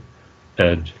evaporating.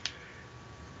 And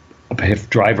if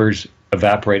drivers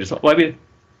evaporate, well, I mean,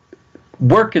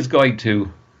 work is going to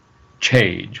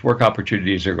change. Work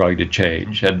opportunities are going to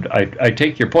change. And I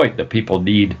take your point that people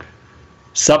need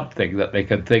something that they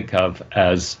can think of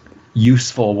as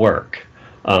useful work.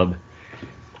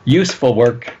 Useful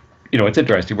work, it's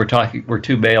interesting. We're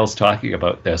two males talking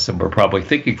about this, and we're probably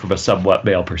thinking from a somewhat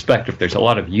male perspective. There's a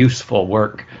lot of useful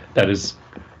work that is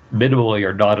minimally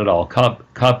or not at all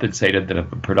compensated that have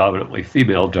been predominantly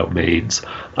female domains,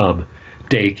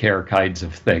 daycare kinds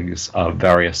of things,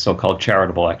 various so-called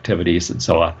charitable activities, and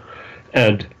so on.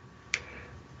 And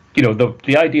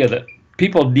the idea that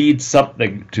people need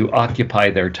something to occupy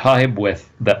their time with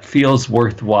that feels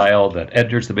worthwhile, that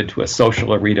enters them into a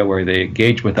social arena where they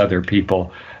engage with other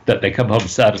people, that they come home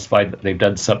satisfied that they've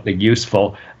done something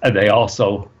useful, and they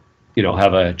also,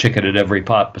 have a chicken in every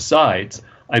pot besides.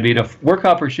 I mean, if work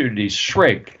opportunities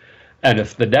shrink, and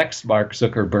if the next Mark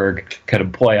Zuckerberg can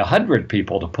employ 100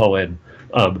 people to pull in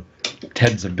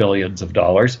tens of billions of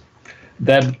dollars,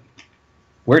 then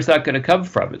where's that going to come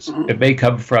from? It may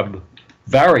come from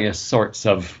various sorts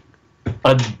of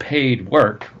unpaid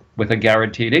work with a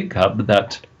guaranteed income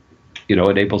that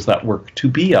enables that work to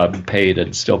be unpaid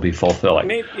and still be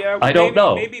fulfilling. I don't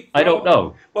know. I don't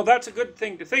know. Well, that's a good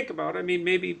thing to think about. I mean,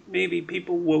 maybe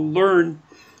people will learn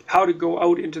how to go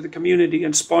out into the community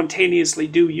and spontaneously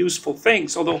do useful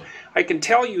things. Although I can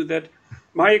tell you that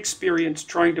my experience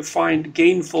trying to find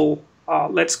gainful,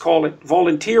 let's call it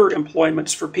volunteer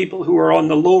employments for people who are on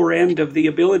the lower end of the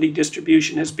ability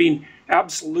distribution has been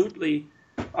absolutely,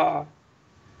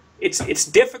 it's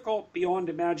difficult beyond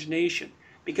imagination,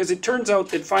 because it turns out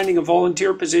that finding a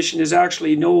volunteer position is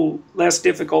actually no less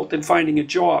difficult than finding a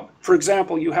job. For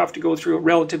example, you have to go through a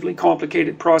relatively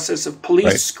complicated process of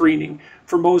police screening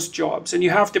for most jobs, and you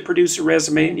have to produce a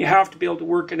resume, and you have to be able to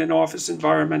work in an office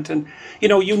environment, and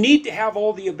you need to have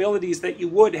all the abilities that you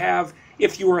would have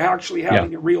if you were actually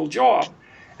having a real job,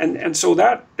 and so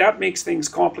that makes things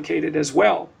complicated as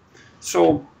well.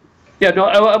 So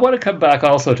I want to come back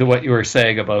also to what you were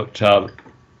saying about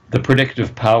the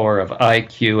predictive power of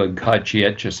IQ and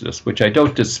conscientiousness, which I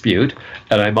don't dispute,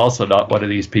 and I'm also not one of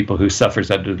these people who suffers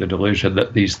under the delusion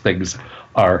that these things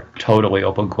are totally,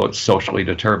 open quotes, socially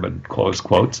determined, close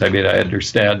quotes. I mean, I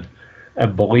understand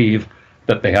and believe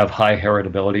that they have high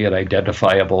heritability and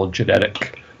identifiable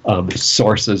genetic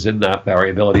sources in that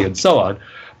variability and so on.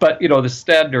 But, the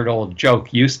standard old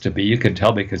joke used to be, you can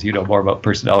tell me because you know more about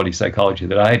personality psychology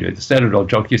than I do, the standard old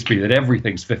joke used to be that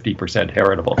everything's 50%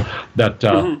 heritable,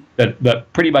 that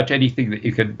pretty much anything that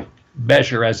you can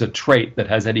measure as a trait that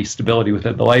has any stability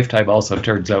within the lifetime also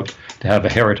turns out to have a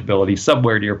heritability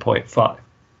somewhere near 0.5.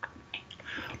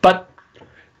 But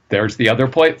there's the other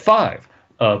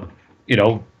 0.5.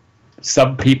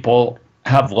 Some people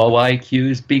have low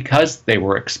IQs because they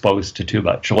were exposed to too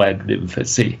much lead in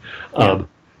infancy.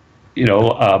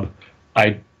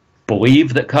 I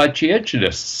believe that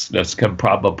conscientiousness can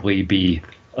probably be,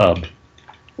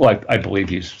 I believe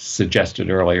you suggested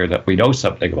earlier that we know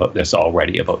something about this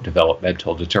already, about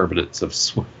developmental determinants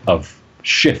of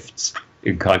shifts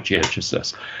in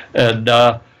conscientiousness. And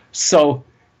so,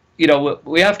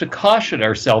 we have to caution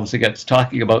ourselves against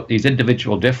talking about these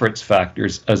individual difference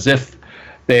factors as if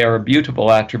they are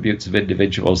immutable attributes of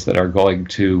individuals that are going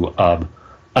to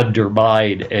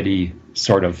undermine any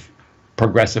sort of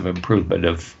progressive improvement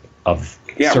of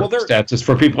circumstances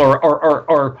for people,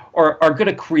 or are going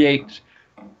to create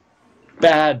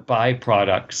bad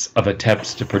byproducts of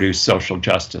attempts to produce social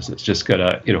justice. It's just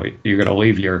gonna, you're gonna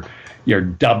leave your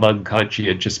dumb,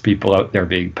 unconscientious people out there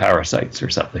being parasites or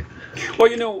something.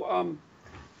 Well,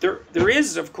 there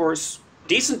is, of course,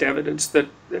 decent evidence that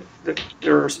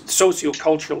there are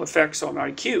sociocultural effects on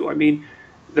IQ. I mean,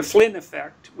 the Flynn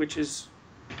effect, which is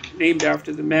named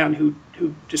after the man who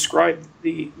described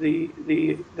the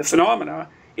phenomena,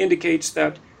 indicates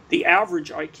that the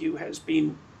average IQ has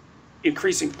been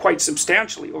increasing quite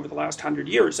substantially over the last 100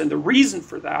 years. And the reason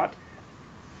for that,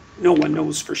 no one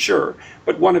knows for sure,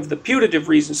 but one of the putative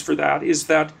reasons for that is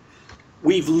that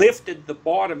we've lifted the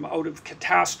bottom out of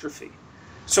catastrophe.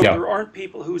 So there aren't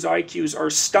people whose IQs are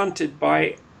stunted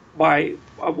by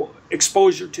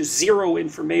exposure to zero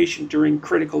information during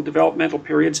critical developmental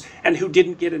periods and who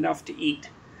didn't get enough to eat.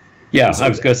 Yeah, so I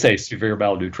was going to say severe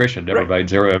malnutrition, never mind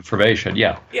zero information.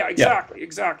 Yeah. Yeah,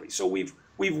 exactly. So we've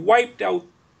wiped out,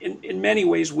 in many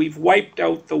ways, we've wiped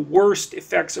out the worst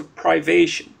effects of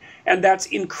privation. And that's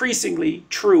increasingly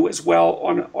true as well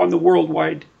on the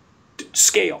worldwide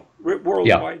scale,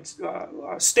 worldwide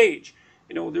stage.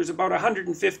 You know, there's about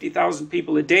 150,000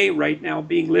 people a day right now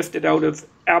being lifted out of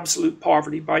absolute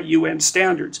poverty by UN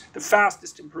standards, the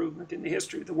fastest improvement in the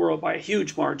history of the world by a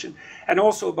huge margin, and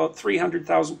also about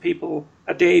 300,000 people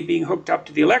a day being hooked up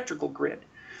to the electrical grid.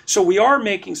 So we are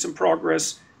making some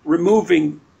progress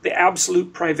removing the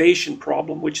absolute privation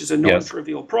problem, which is a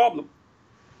non-trivial problem.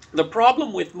 The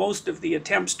problem with most of the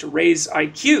attempts to raise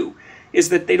IQ is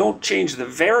that they don't change the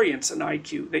variance in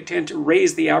IQ. They tend to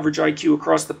raise the average IQ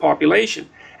across the population,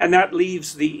 and that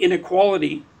leaves the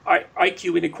inequality,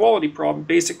 IQ inequality problem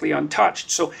basically untouched.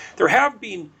 So there have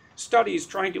been studies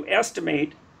trying to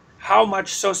estimate how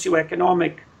much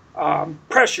socioeconomic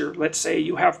pressure, let's say,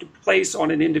 you have to place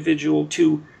on an individual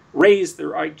to raise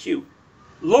their IQ.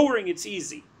 Lowering it's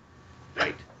easy,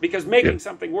 right? Because making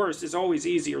something worse is always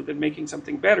easier than making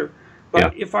something better.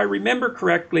 But if I remember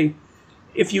correctly,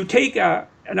 if you take an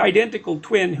identical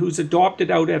twin who's adopted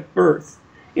out at birth,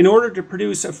 in order to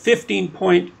produce a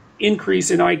 15-point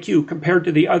increase in IQ compared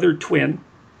to the other twin,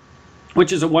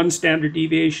 which is a 1 standard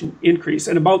deviation increase,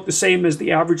 and about the same as the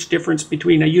average difference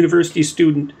between a university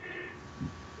student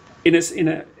in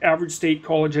an average state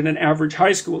college and an average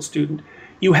high school student,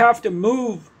 you have to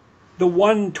move the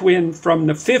one twin from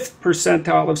the 5th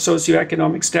percentile of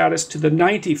socioeconomic status to the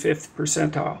 95th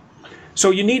percentile. So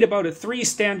you need about a 3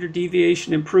 standard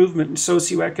deviation improvement in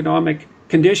socioeconomic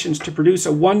conditions to produce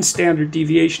a 1 standard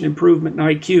deviation improvement in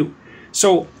IQ.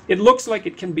 So it looks like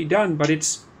it can be done, but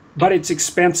it's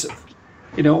expensive,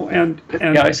 you know. And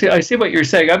yeah, I see what you're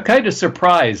saying. I'm kind of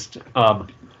surprised,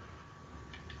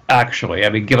 actually. I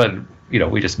mean, given, you know,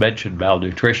 we just mentioned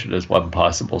malnutrition as one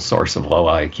possible source of low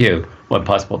IQ, one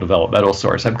possible developmental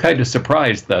source. I'm kind of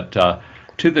surprised that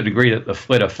to the degree that the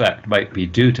Flynn effect might be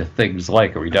due to things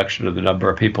like a reduction of the number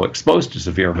of people exposed to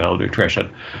severe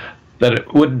malnutrition, that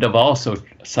it wouldn't have also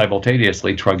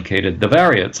simultaneously truncated the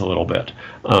variance a little bit.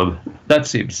 That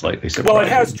seems slightly surprising. Well, it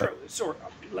has,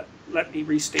 let me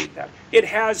restate that. It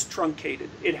has truncated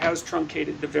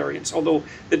the variance, although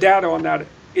the data on that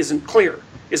isn't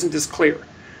as clear.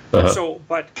 So,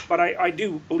 but I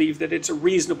do believe that it's a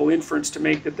reasonable inference to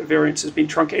make that the variance has been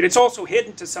truncated. It's also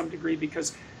hidden to some degree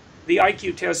because the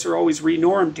IQ tests are always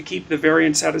renormed to keep the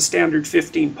variance at a standard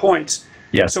 15 points.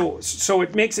 Yes. So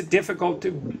it makes it difficult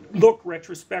to look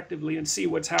retrospectively and see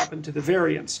what's happened to the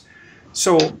variance.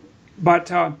 So, but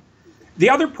the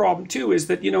other problem too is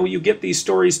that, you know, you get these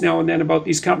stories now and then about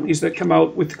these companies that come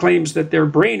out with claims that their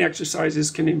brain exercises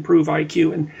can improve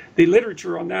IQ, and the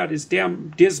literature on that is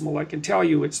damn dismal. I can tell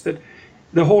you, it's that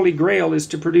the holy grail is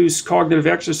to produce cognitive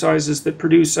exercises that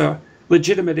produce a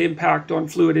legitimate impact on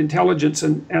fluid intelligence,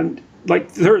 and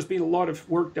like there's been a lot of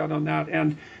work done on that,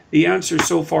 and the answer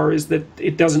so far is that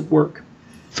it doesn't work.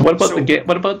 So what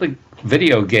about the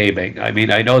video gaming? I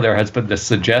mean, I know there has been this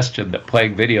suggestion that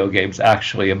playing video games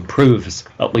actually improves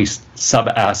at least some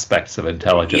aspects of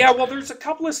intelligence. Yeah, well, there's a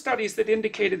couple of studies that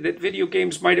indicated that video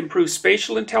games might improve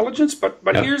spatial intelligence, but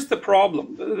here's the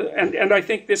problem, and I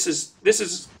think this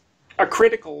is a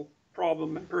critical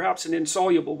problem and perhaps an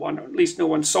insoluble one, or at least no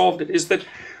one solved it, is that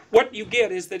what you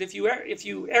get is that if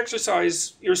you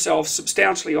exercise yourself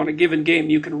substantially on a given game,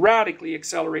 you can radically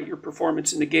accelerate your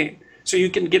performance in the game. So you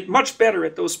can get much better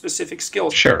at those specific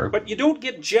skills. Sure. But you don't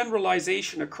get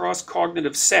generalization across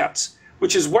cognitive sets,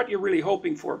 which is what you're really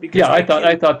hoping for. Because yeah, I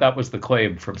thought that was the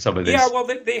claim from some of these. Yeah, well,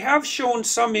 they have shown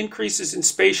some increases in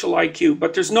spatial IQ,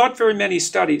 but there's not very many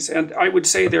studies, and I would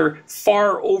say they're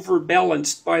far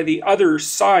overbalanced by the other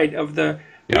side of the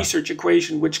research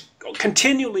equation, which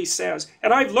continually says,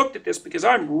 and I've looked at this because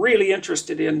I'm really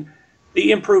interested in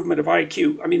the improvement of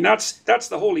IQ. I mean, that's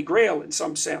the holy grail in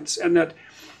some sense, and that,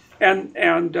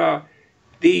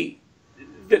 the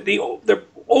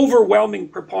overwhelming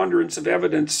preponderance of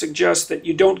evidence suggests that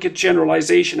you don't get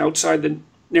generalization outside the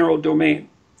narrow domain.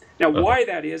 Now, why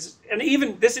that is, and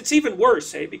even this, it's even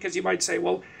worse, because you might say,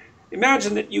 well,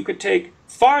 imagine that you could take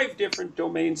 5 different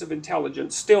domains of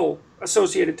intelligence, still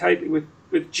associated tightly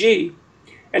with G,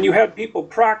 and you had people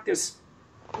practice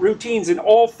routines in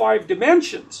all 5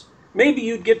 dimensions, maybe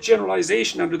you'd get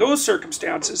generalization under those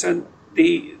circumstances, and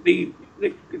the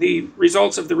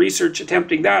results of the research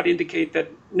attempting that indicate that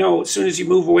no, as soon as you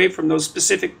move away from those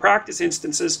specific practice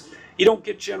instances, you don't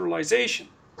get generalization.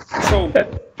 So,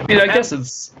 I mean, I guess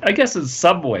in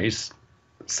some ways,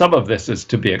 some of this is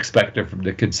to be expected from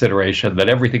the consideration that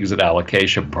everything is an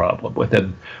allocation problem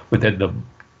within the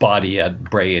body and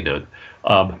brain, and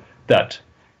that,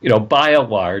 you know, by and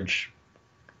large,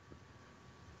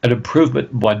 an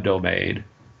improvement in one domain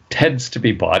tends to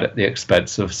be bought at the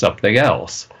expense of something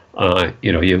else.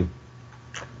 You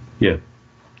know,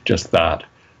 just that.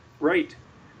 Right.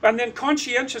 And then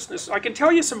conscientiousness, I can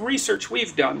tell you some research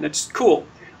we've done that's cool,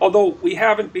 although we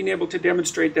haven't been able to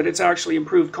demonstrate that it's actually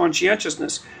improved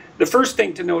conscientiousness. The first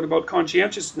thing to note about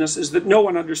conscientiousness is that no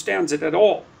one understands it at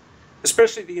all,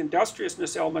 especially the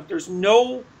industriousness element. There's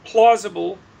no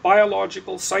plausible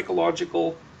biological,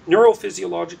 psychological,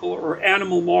 neurophysiological, or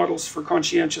animal models for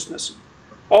conscientiousness.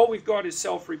 All we've got is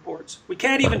self-reports. We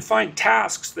can't even find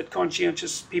tasks that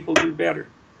conscientious people do better.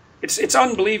 It's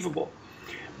unbelievable.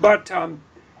 But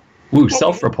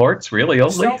self-reports, really,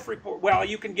 only? Self-report. Well,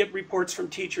 you can get reports from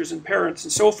teachers and parents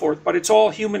and so forth, but it's all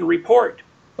human report.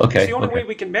 Okay. It's the only way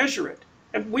we can measure it.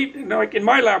 And we, you know, like in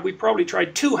my lab, we probably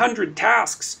tried 200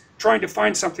 tasks trying to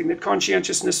find something that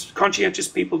conscientious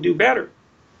people do better.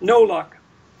 No luck.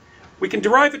 We can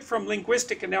derive it from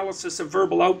linguistic analysis of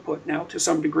verbal output now to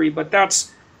some degree, but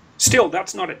that's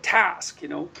not a task, you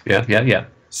know. Yeah.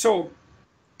 So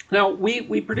now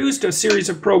we produced a series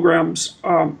of programs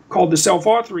called the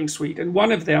Self-Authoring Suite, and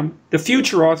one of them, the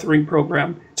Future Authoring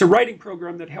Program, it's a writing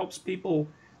program that helps people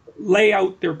lay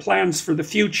out their plans for the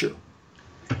future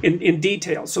in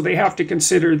detail. So they have to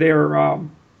consider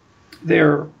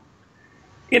their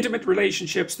intimate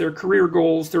relationships, their career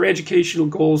goals, their educational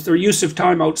goals, their use of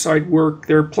time outside work,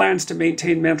 their plans to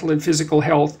maintain mental and physical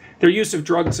health, their use of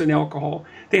drugs and alcohol.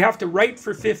 They have to write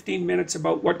for 15 minutes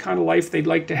about what kind of life they'd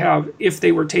like to have if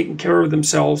they were taking care of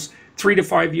themselves 3 to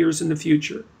 5 years in the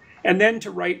future. And then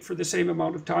to write for the same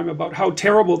amount of time about how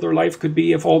terrible their life could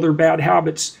be if all their bad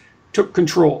habits took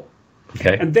control.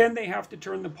 Okay. And then they have to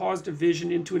turn the positive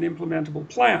vision into an implementable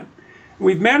plan.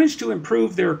 We've managed to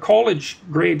improve their college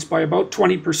grades by about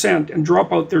 20% and drop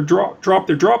their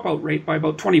dropout rate by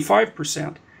about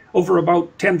 25% over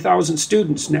about 10,000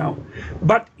 students now.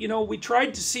 But, you know, we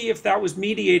tried to see if that was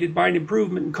mediated by an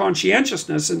improvement in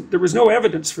conscientiousness, and there was no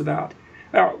evidence for that.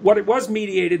 What it was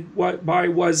mediated by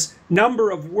was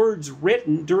number of words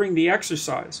written during the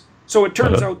exercise. So it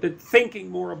turns out that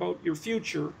thinking more about your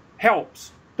future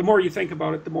helps. The more you think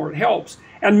about it, the more it helps.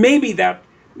 And maybe that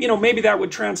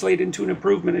would translate into an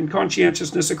improvement in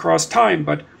conscientiousness across time,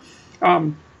 but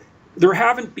there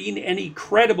haven't been any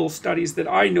credible studies that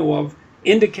I know of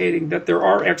indicating that there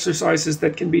are exercises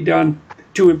that can be done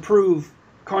to improve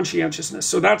conscientiousness.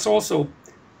 So that's also,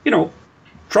 you know,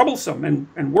 troublesome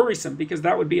and worrisome, because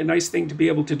that would be a nice thing to be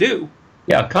able to do.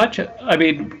 Yeah, I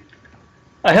mean,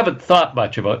 I haven't thought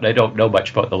much about, and I don't know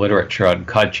much about the literature on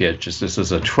conscientiousness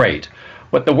as a trait.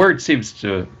 What the word seems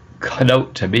to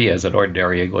connote to me as an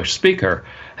ordinary English speaker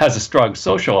has a strong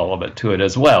social element to it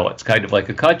as well. It's kind of like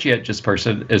a conscientious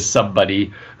person is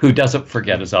somebody who doesn't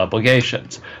forget his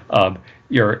obligations.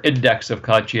 Your index of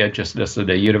conscientiousness in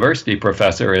a university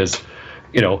professor is,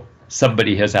 you know,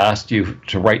 somebody has asked you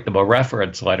to write them a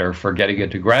reference letter for getting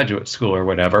into graduate school or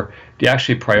whatever. Do you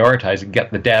actually prioritize and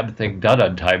get the damn thing done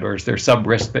on time, or is there some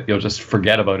risk that you'll just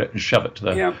forget about it and shove it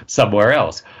to somewhere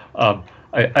else?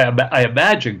 I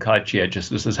imagine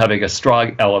conscientiousness as having a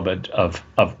strong element of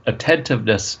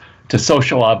attentiveness to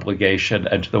social obligation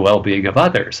and to the well-being of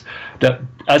others.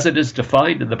 As it is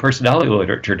defined in the personality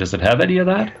literature, does it have any of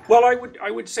that? Well, I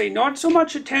would say not so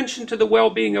much attention to the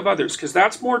well-being of others, because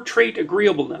that's more trait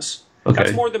agreeableness. Okay.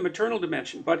 That's more the maternal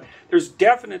dimension. But there's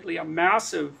definitely a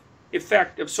massive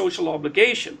effect of social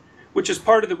obligation, which is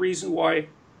part of the reason why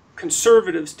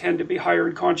conservatives tend to be higher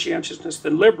in conscientiousness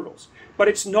than liberals. But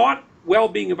it's not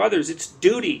well-being of others, it's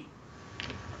duty.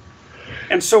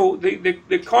 And so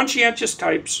the conscientious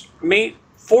types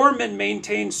form and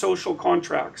maintain social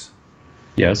contracts.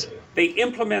 Yes. They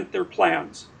implement their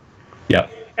plans. Yeah.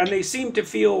 And they seem to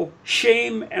feel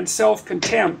shame and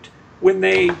self-contempt when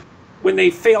they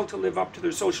fail to live up to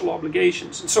their social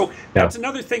obligations. And so that's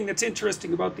another thing that's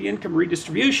interesting about the income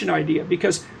redistribution idea,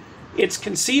 because it's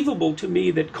conceivable to me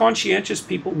that conscientious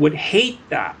people would hate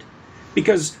that,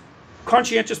 because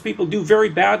conscientious people do very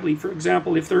badly. For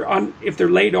example, if they're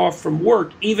laid off from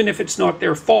work, even if it's not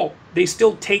their fault, they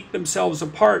still take themselves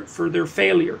apart for their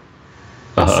failure.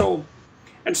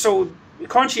 And so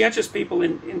conscientious people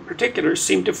in particular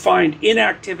seem to find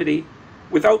inactivity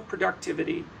without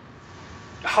productivity,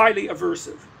 highly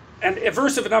aversive, and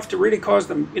aversive enough to really cause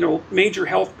them, major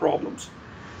health problems.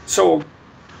 So,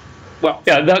 well,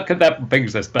 yeah, that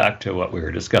brings us back to what we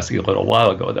were discussing a little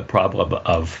while ago, the problem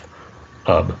of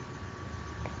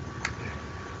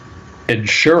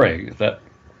ensuring that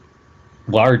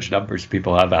large numbers of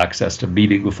people have access to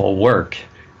meaningful work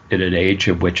in an age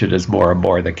in which it is more and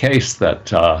more the case that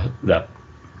that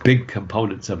big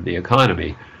components of the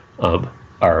economy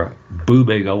are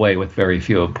booming away with very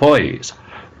few employees,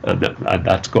 and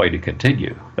that's going to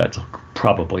continue. That's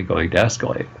probably going to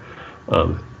escalate.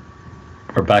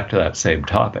 We're back to that same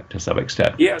topic to some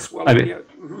extent. Yes, well, I mean, yeah.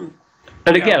 Mm-hmm.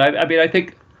 And again, I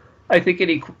think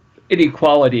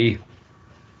inequality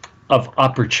of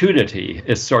opportunity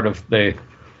is sort of the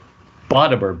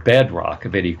bottom or bedrock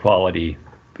of inequality,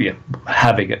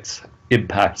 having its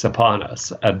impacts upon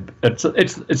us, and it's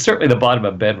certainly the bottom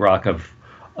of bedrock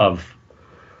of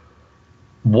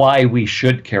why we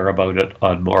should care about it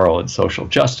on moral and social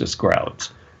justice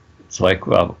grounds. It's like,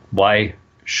 well, why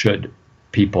should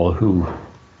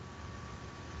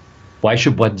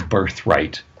one's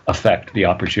birthright affect the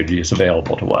opportunities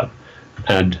available to one?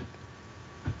 And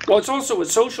well, it's also a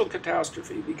social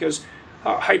catastrophe because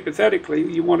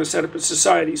hypothetically, you want to set up a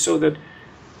society so that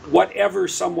whatever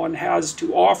someone has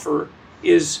to offer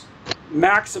is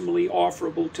maximally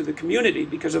offerable to the community,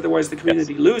 because otherwise the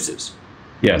community loses.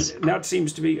 Yes. And that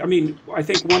seems to be, I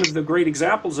think one of the great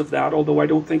examples of that, although I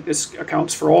don't think this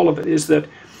accounts for all of it, is that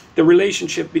the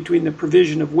relationship between the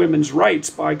provision of women's rights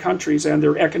by countries and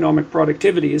their economic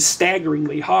productivity is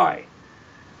staggeringly high.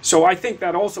 So I think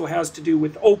that also has to do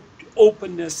with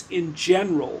openness in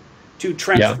general to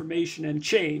transformation and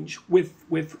change, with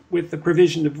the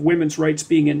provision of women's rights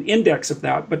being an index of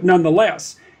that. But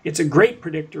nonetheless, it's a great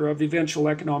predictor of eventual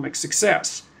economic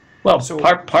success. Well, so,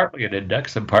 partly an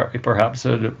index and partly perhaps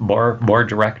a more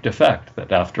direct effect,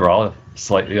 that after all,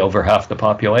 slightly over half the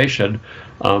population,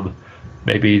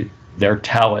 maybe their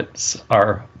talents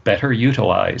are better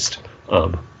utilized.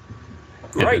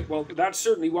 Right. Well, that's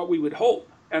certainly what we would hope.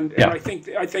 And I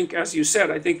think, as you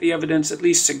said, I think the evidence at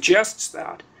least suggests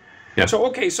that. Yeah. So,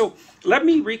 okay, so let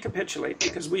me recapitulate,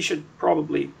 because we should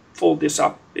probably fold this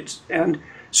up.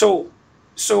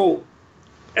 So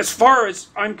as far as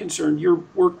I'm concerned, your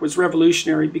work was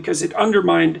revolutionary because it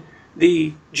undermined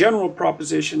the general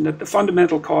proposition that the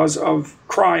fundamental cause of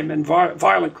crime, and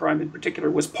violent crime in particular,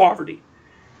 was poverty.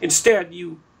 Instead,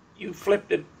 you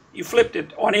flipped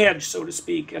it on edge, so to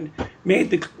speak, and made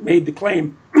the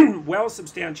claim, well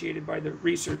substantiated by the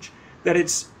research, that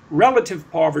it's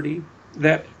relative poverty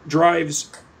that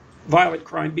drives violent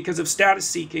crime because of status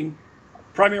seeking,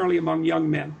 primarily among young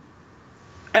men.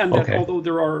 And that although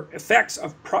there are effects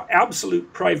of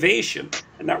absolute privation,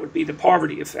 and that would be the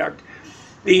poverty effect,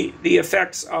 the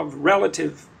effects of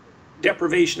relative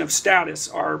deprivation of status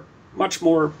are much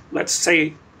more, let's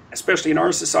say, especially in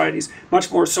our societies, much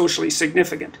more socially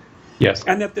significant. Yes.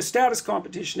 And that the status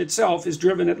competition itself is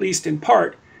driven, at least in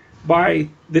part, by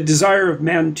the desire of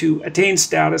men to attain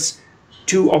status,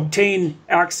 to obtain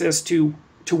access to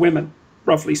women,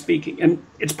 roughly speaking. And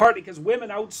it's partly because women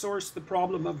outsource the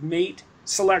problem of mate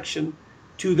selection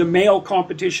to the male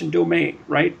competition domain,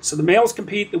 right? So the males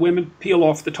compete, the women peel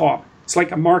off the top. It's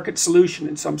like a market solution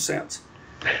in some sense.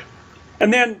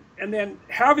 And then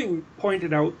having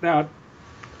pointed out that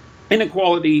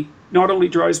inequality not only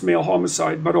drives male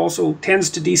homicide, but also tends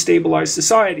to destabilize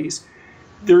societies,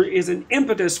 there is an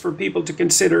impetus for people to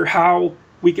consider how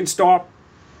we can stop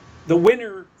the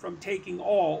winner from taking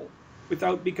all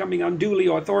without becoming unduly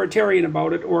authoritarian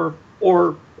about it, or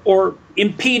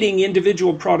impeding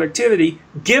individual productivity,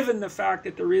 given the fact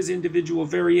that there is individual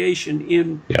variation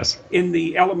in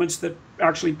the elements that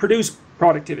actually produce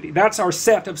productivity. That's our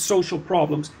set of social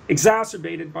problems,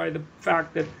 exacerbated by the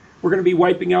fact that we're going to be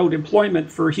wiping out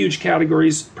employment for huge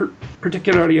categories,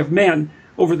 particularly of men,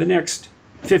 over the next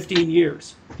 15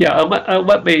 years. Yeah,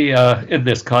 let me, in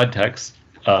this context,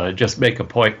 just make a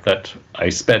point that I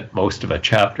spent most of a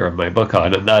chapter of my book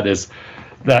on, and that is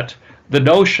that the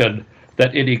notion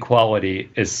that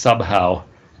inequality is somehow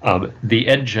the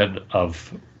engine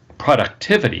of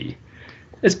productivity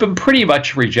has been pretty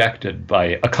much rejected by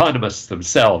economists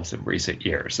themselves in recent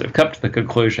years. They've come to the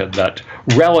conclusion that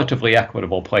relatively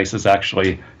equitable places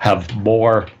actually have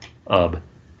more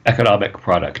economic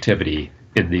productivity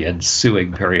in the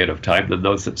ensuing period of time than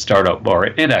those that start out more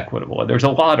inequitable. And there's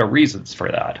a lot of reasons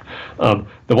for that.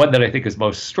 The one that I think is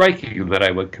most striking, that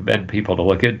I would commend people to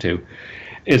look into,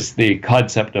 is the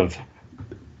concept of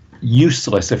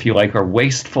useless, if you like, or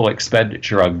wasteful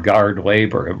expenditure on guard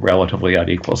labor in relatively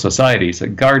unequal societies.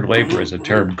 And guard labor is a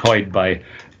term coined by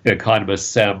economists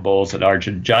Sam Bowles and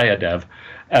Arjun Jayadev.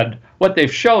 And what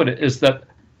they've shown is that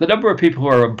the number of people who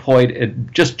are employed in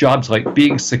just jobs like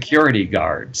being security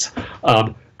guards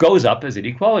goes up as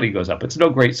inequality goes up. It's no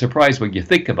great surprise when you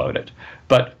think about it.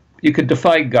 But you can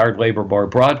define guard labor more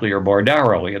broadly or more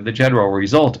narrowly, and the general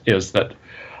result is that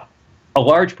a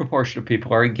large proportion of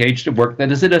people are engaged in work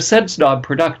that is, in a sense,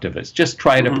 non-productive. It's just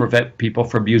trying to prevent people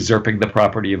from usurping the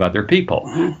property of other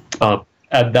people.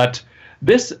 And that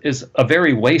this is a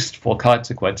very wasteful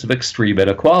consequence of extreme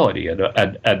inequality and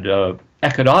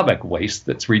economic waste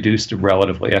that's reduced in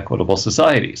relatively equitable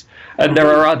societies. And there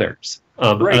are others.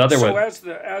 Right. So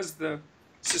as the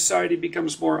society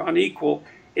becomes more unequal,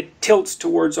 it tilts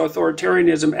towards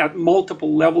authoritarianism at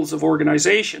multiple levels of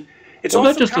organization. It's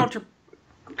also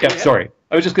sorry.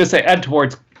 I was just going to say, and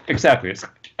towards, exactly. It's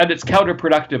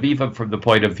counterproductive even from the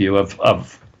point of view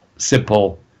of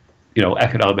simple,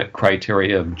 economic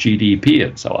criteria of GDP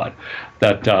and so on.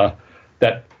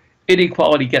 That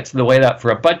inequality gets in the way of that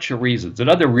for a bunch of reasons.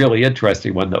 Another really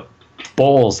interesting one that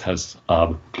Bowles has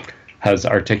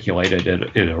articulated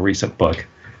in a recent book,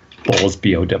 Bowles,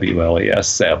 Bowles,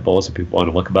 Sam Bowles, if people want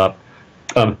to look him up.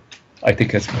 I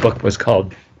think his book was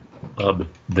called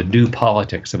The New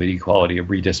Politics of Inequality and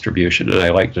Redistribution, and I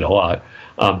liked it a lot.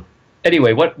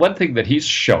 Anyway, one thing that he's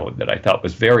shown that I thought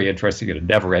was very interesting and had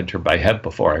never entered my head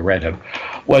before I read him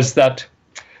was that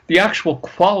the actual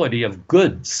quality of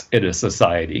goods in a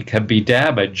society can be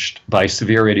damaged by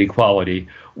severe inequality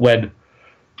when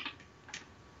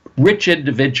rich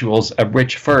individuals and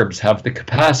rich firms have the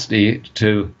capacity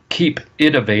to keep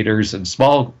innovators and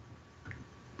small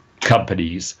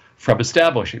companies from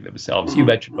establishing themselves. You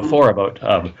mentioned before about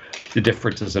the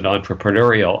differences in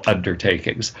entrepreneurial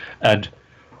undertakings, and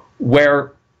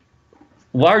where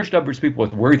large numbers of people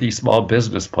with worthy small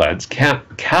business plans can't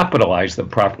capitalize them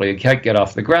properly and can't get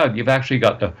off the ground, you've actually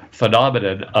got the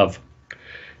phenomenon of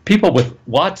people with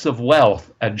lots of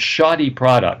wealth and shoddy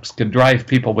products can drive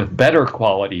people with better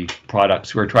quality products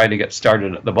who are trying to get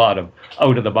started at the bottom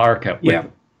out of the market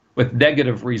with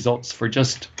negative results for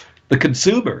just the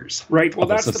consumers. Right. Well,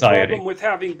 that's the problem with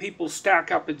having people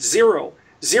stack up at zero.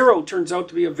 Zero turns out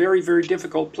to be a very, very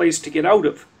difficult place to get out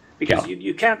of, because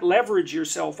you can't leverage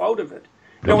yourself out of it.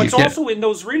 No, it's also in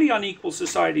those really unequal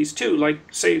societies too, like,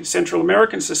 say, Central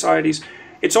American societies.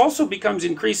 It also becomes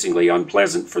increasingly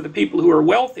unpleasant for the people who are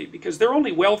wealthy, because they're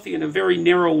only wealthy in a very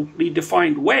narrowly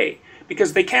defined way,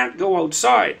 because they can't go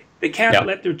outside. They can't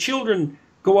let their children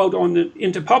go out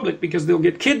into public because they'll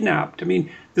get kidnapped. I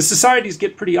mean, the societies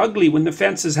get pretty ugly when the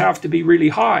fences have to be really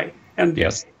high. And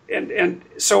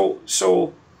so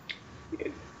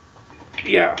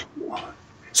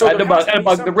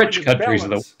among the rich countries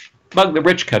among the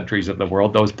rich countries in the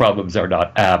world, those problems are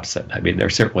not absent. I mean, they're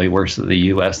certainly worse in the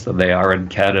U.S. than they are in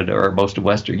Canada or most of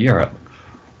Western Europe.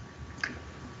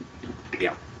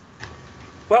 Yeah.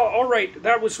 Well, all right.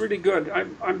 That was really good.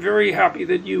 I'm very happy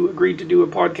that you agreed to do a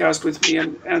podcast with me.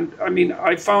 And I mean,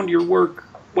 I found your work,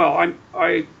 well,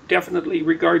 I definitely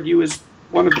regard you as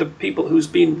one of the people who's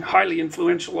been highly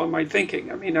influential on my thinking.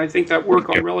 I mean, I think that work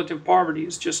on relative poverty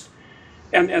is just,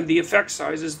 and the effect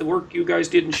sizes, the work you guys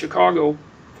did in Chicago,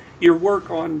 your work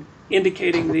on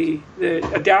indicating the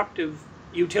adaptive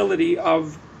utility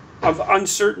of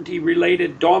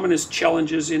uncertainty-related dominance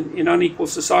challenges in unequal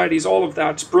societies, all of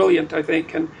that's brilliant, I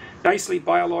think, and nicely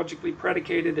biologically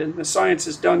predicated, and the science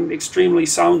is done extremely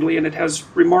soundly, and it has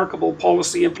remarkable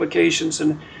policy implications,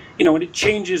 and and it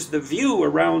changes the view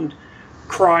around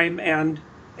crime and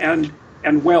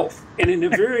wealth, and in a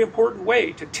very important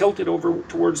way to tilt it over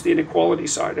towards the inequality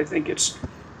side. I think it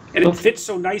fits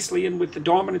so nicely in with the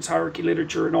dominance hierarchy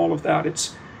literature and all of that.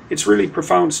 It's really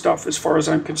profound stuff as far as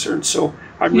I'm concerned. So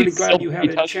I'm really glad you had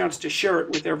a chance to share it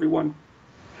with everyone.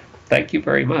 Thank you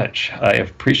very much. I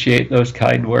appreciate those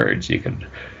kind words.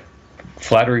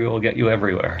 Flattery will get you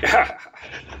everywhere.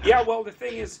 Yeah, well, the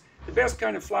thing is, the best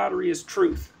kind of flattery is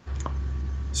truth.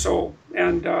 So,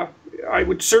 and I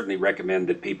would certainly recommend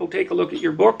that people take a look at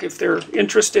your book if they're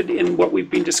interested in what we've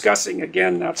been discussing.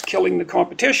 Again, that's Killing the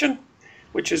Competition,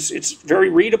 which it's very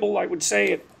readable, I would say.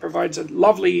 It provides a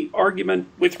lovely argument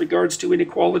with regards to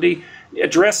inequality,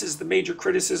 addresses the major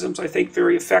criticisms, I think,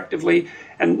 very effectively,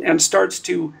 and starts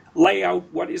to lay out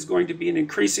what is going to be an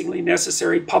increasingly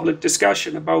necessary public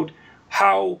discussion about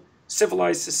how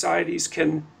civilized societies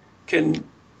can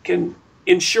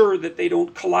ensure that they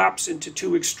don't collapse into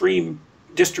too extreme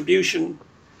distributions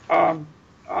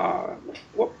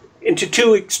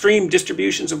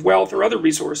of wealth or other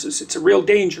resources. It's a real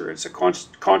danger. It's a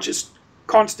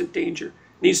constant danger. It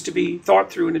needs to be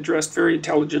thought through and addressed very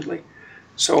intelligently.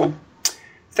 So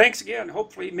Thanks again.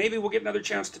 Hopefully, maybe we'll get another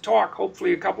chance to talk.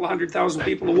 Hopefully, a couple of 100,000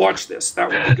 people will watch this. That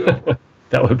would be good.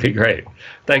 That would be great.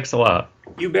 Thanks a lot.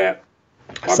 You bet.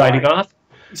 Bye-bye. Signing off?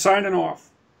 Signing off.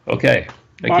 Okay.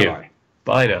 Thank you. Bye-bye.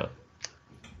 Bye now.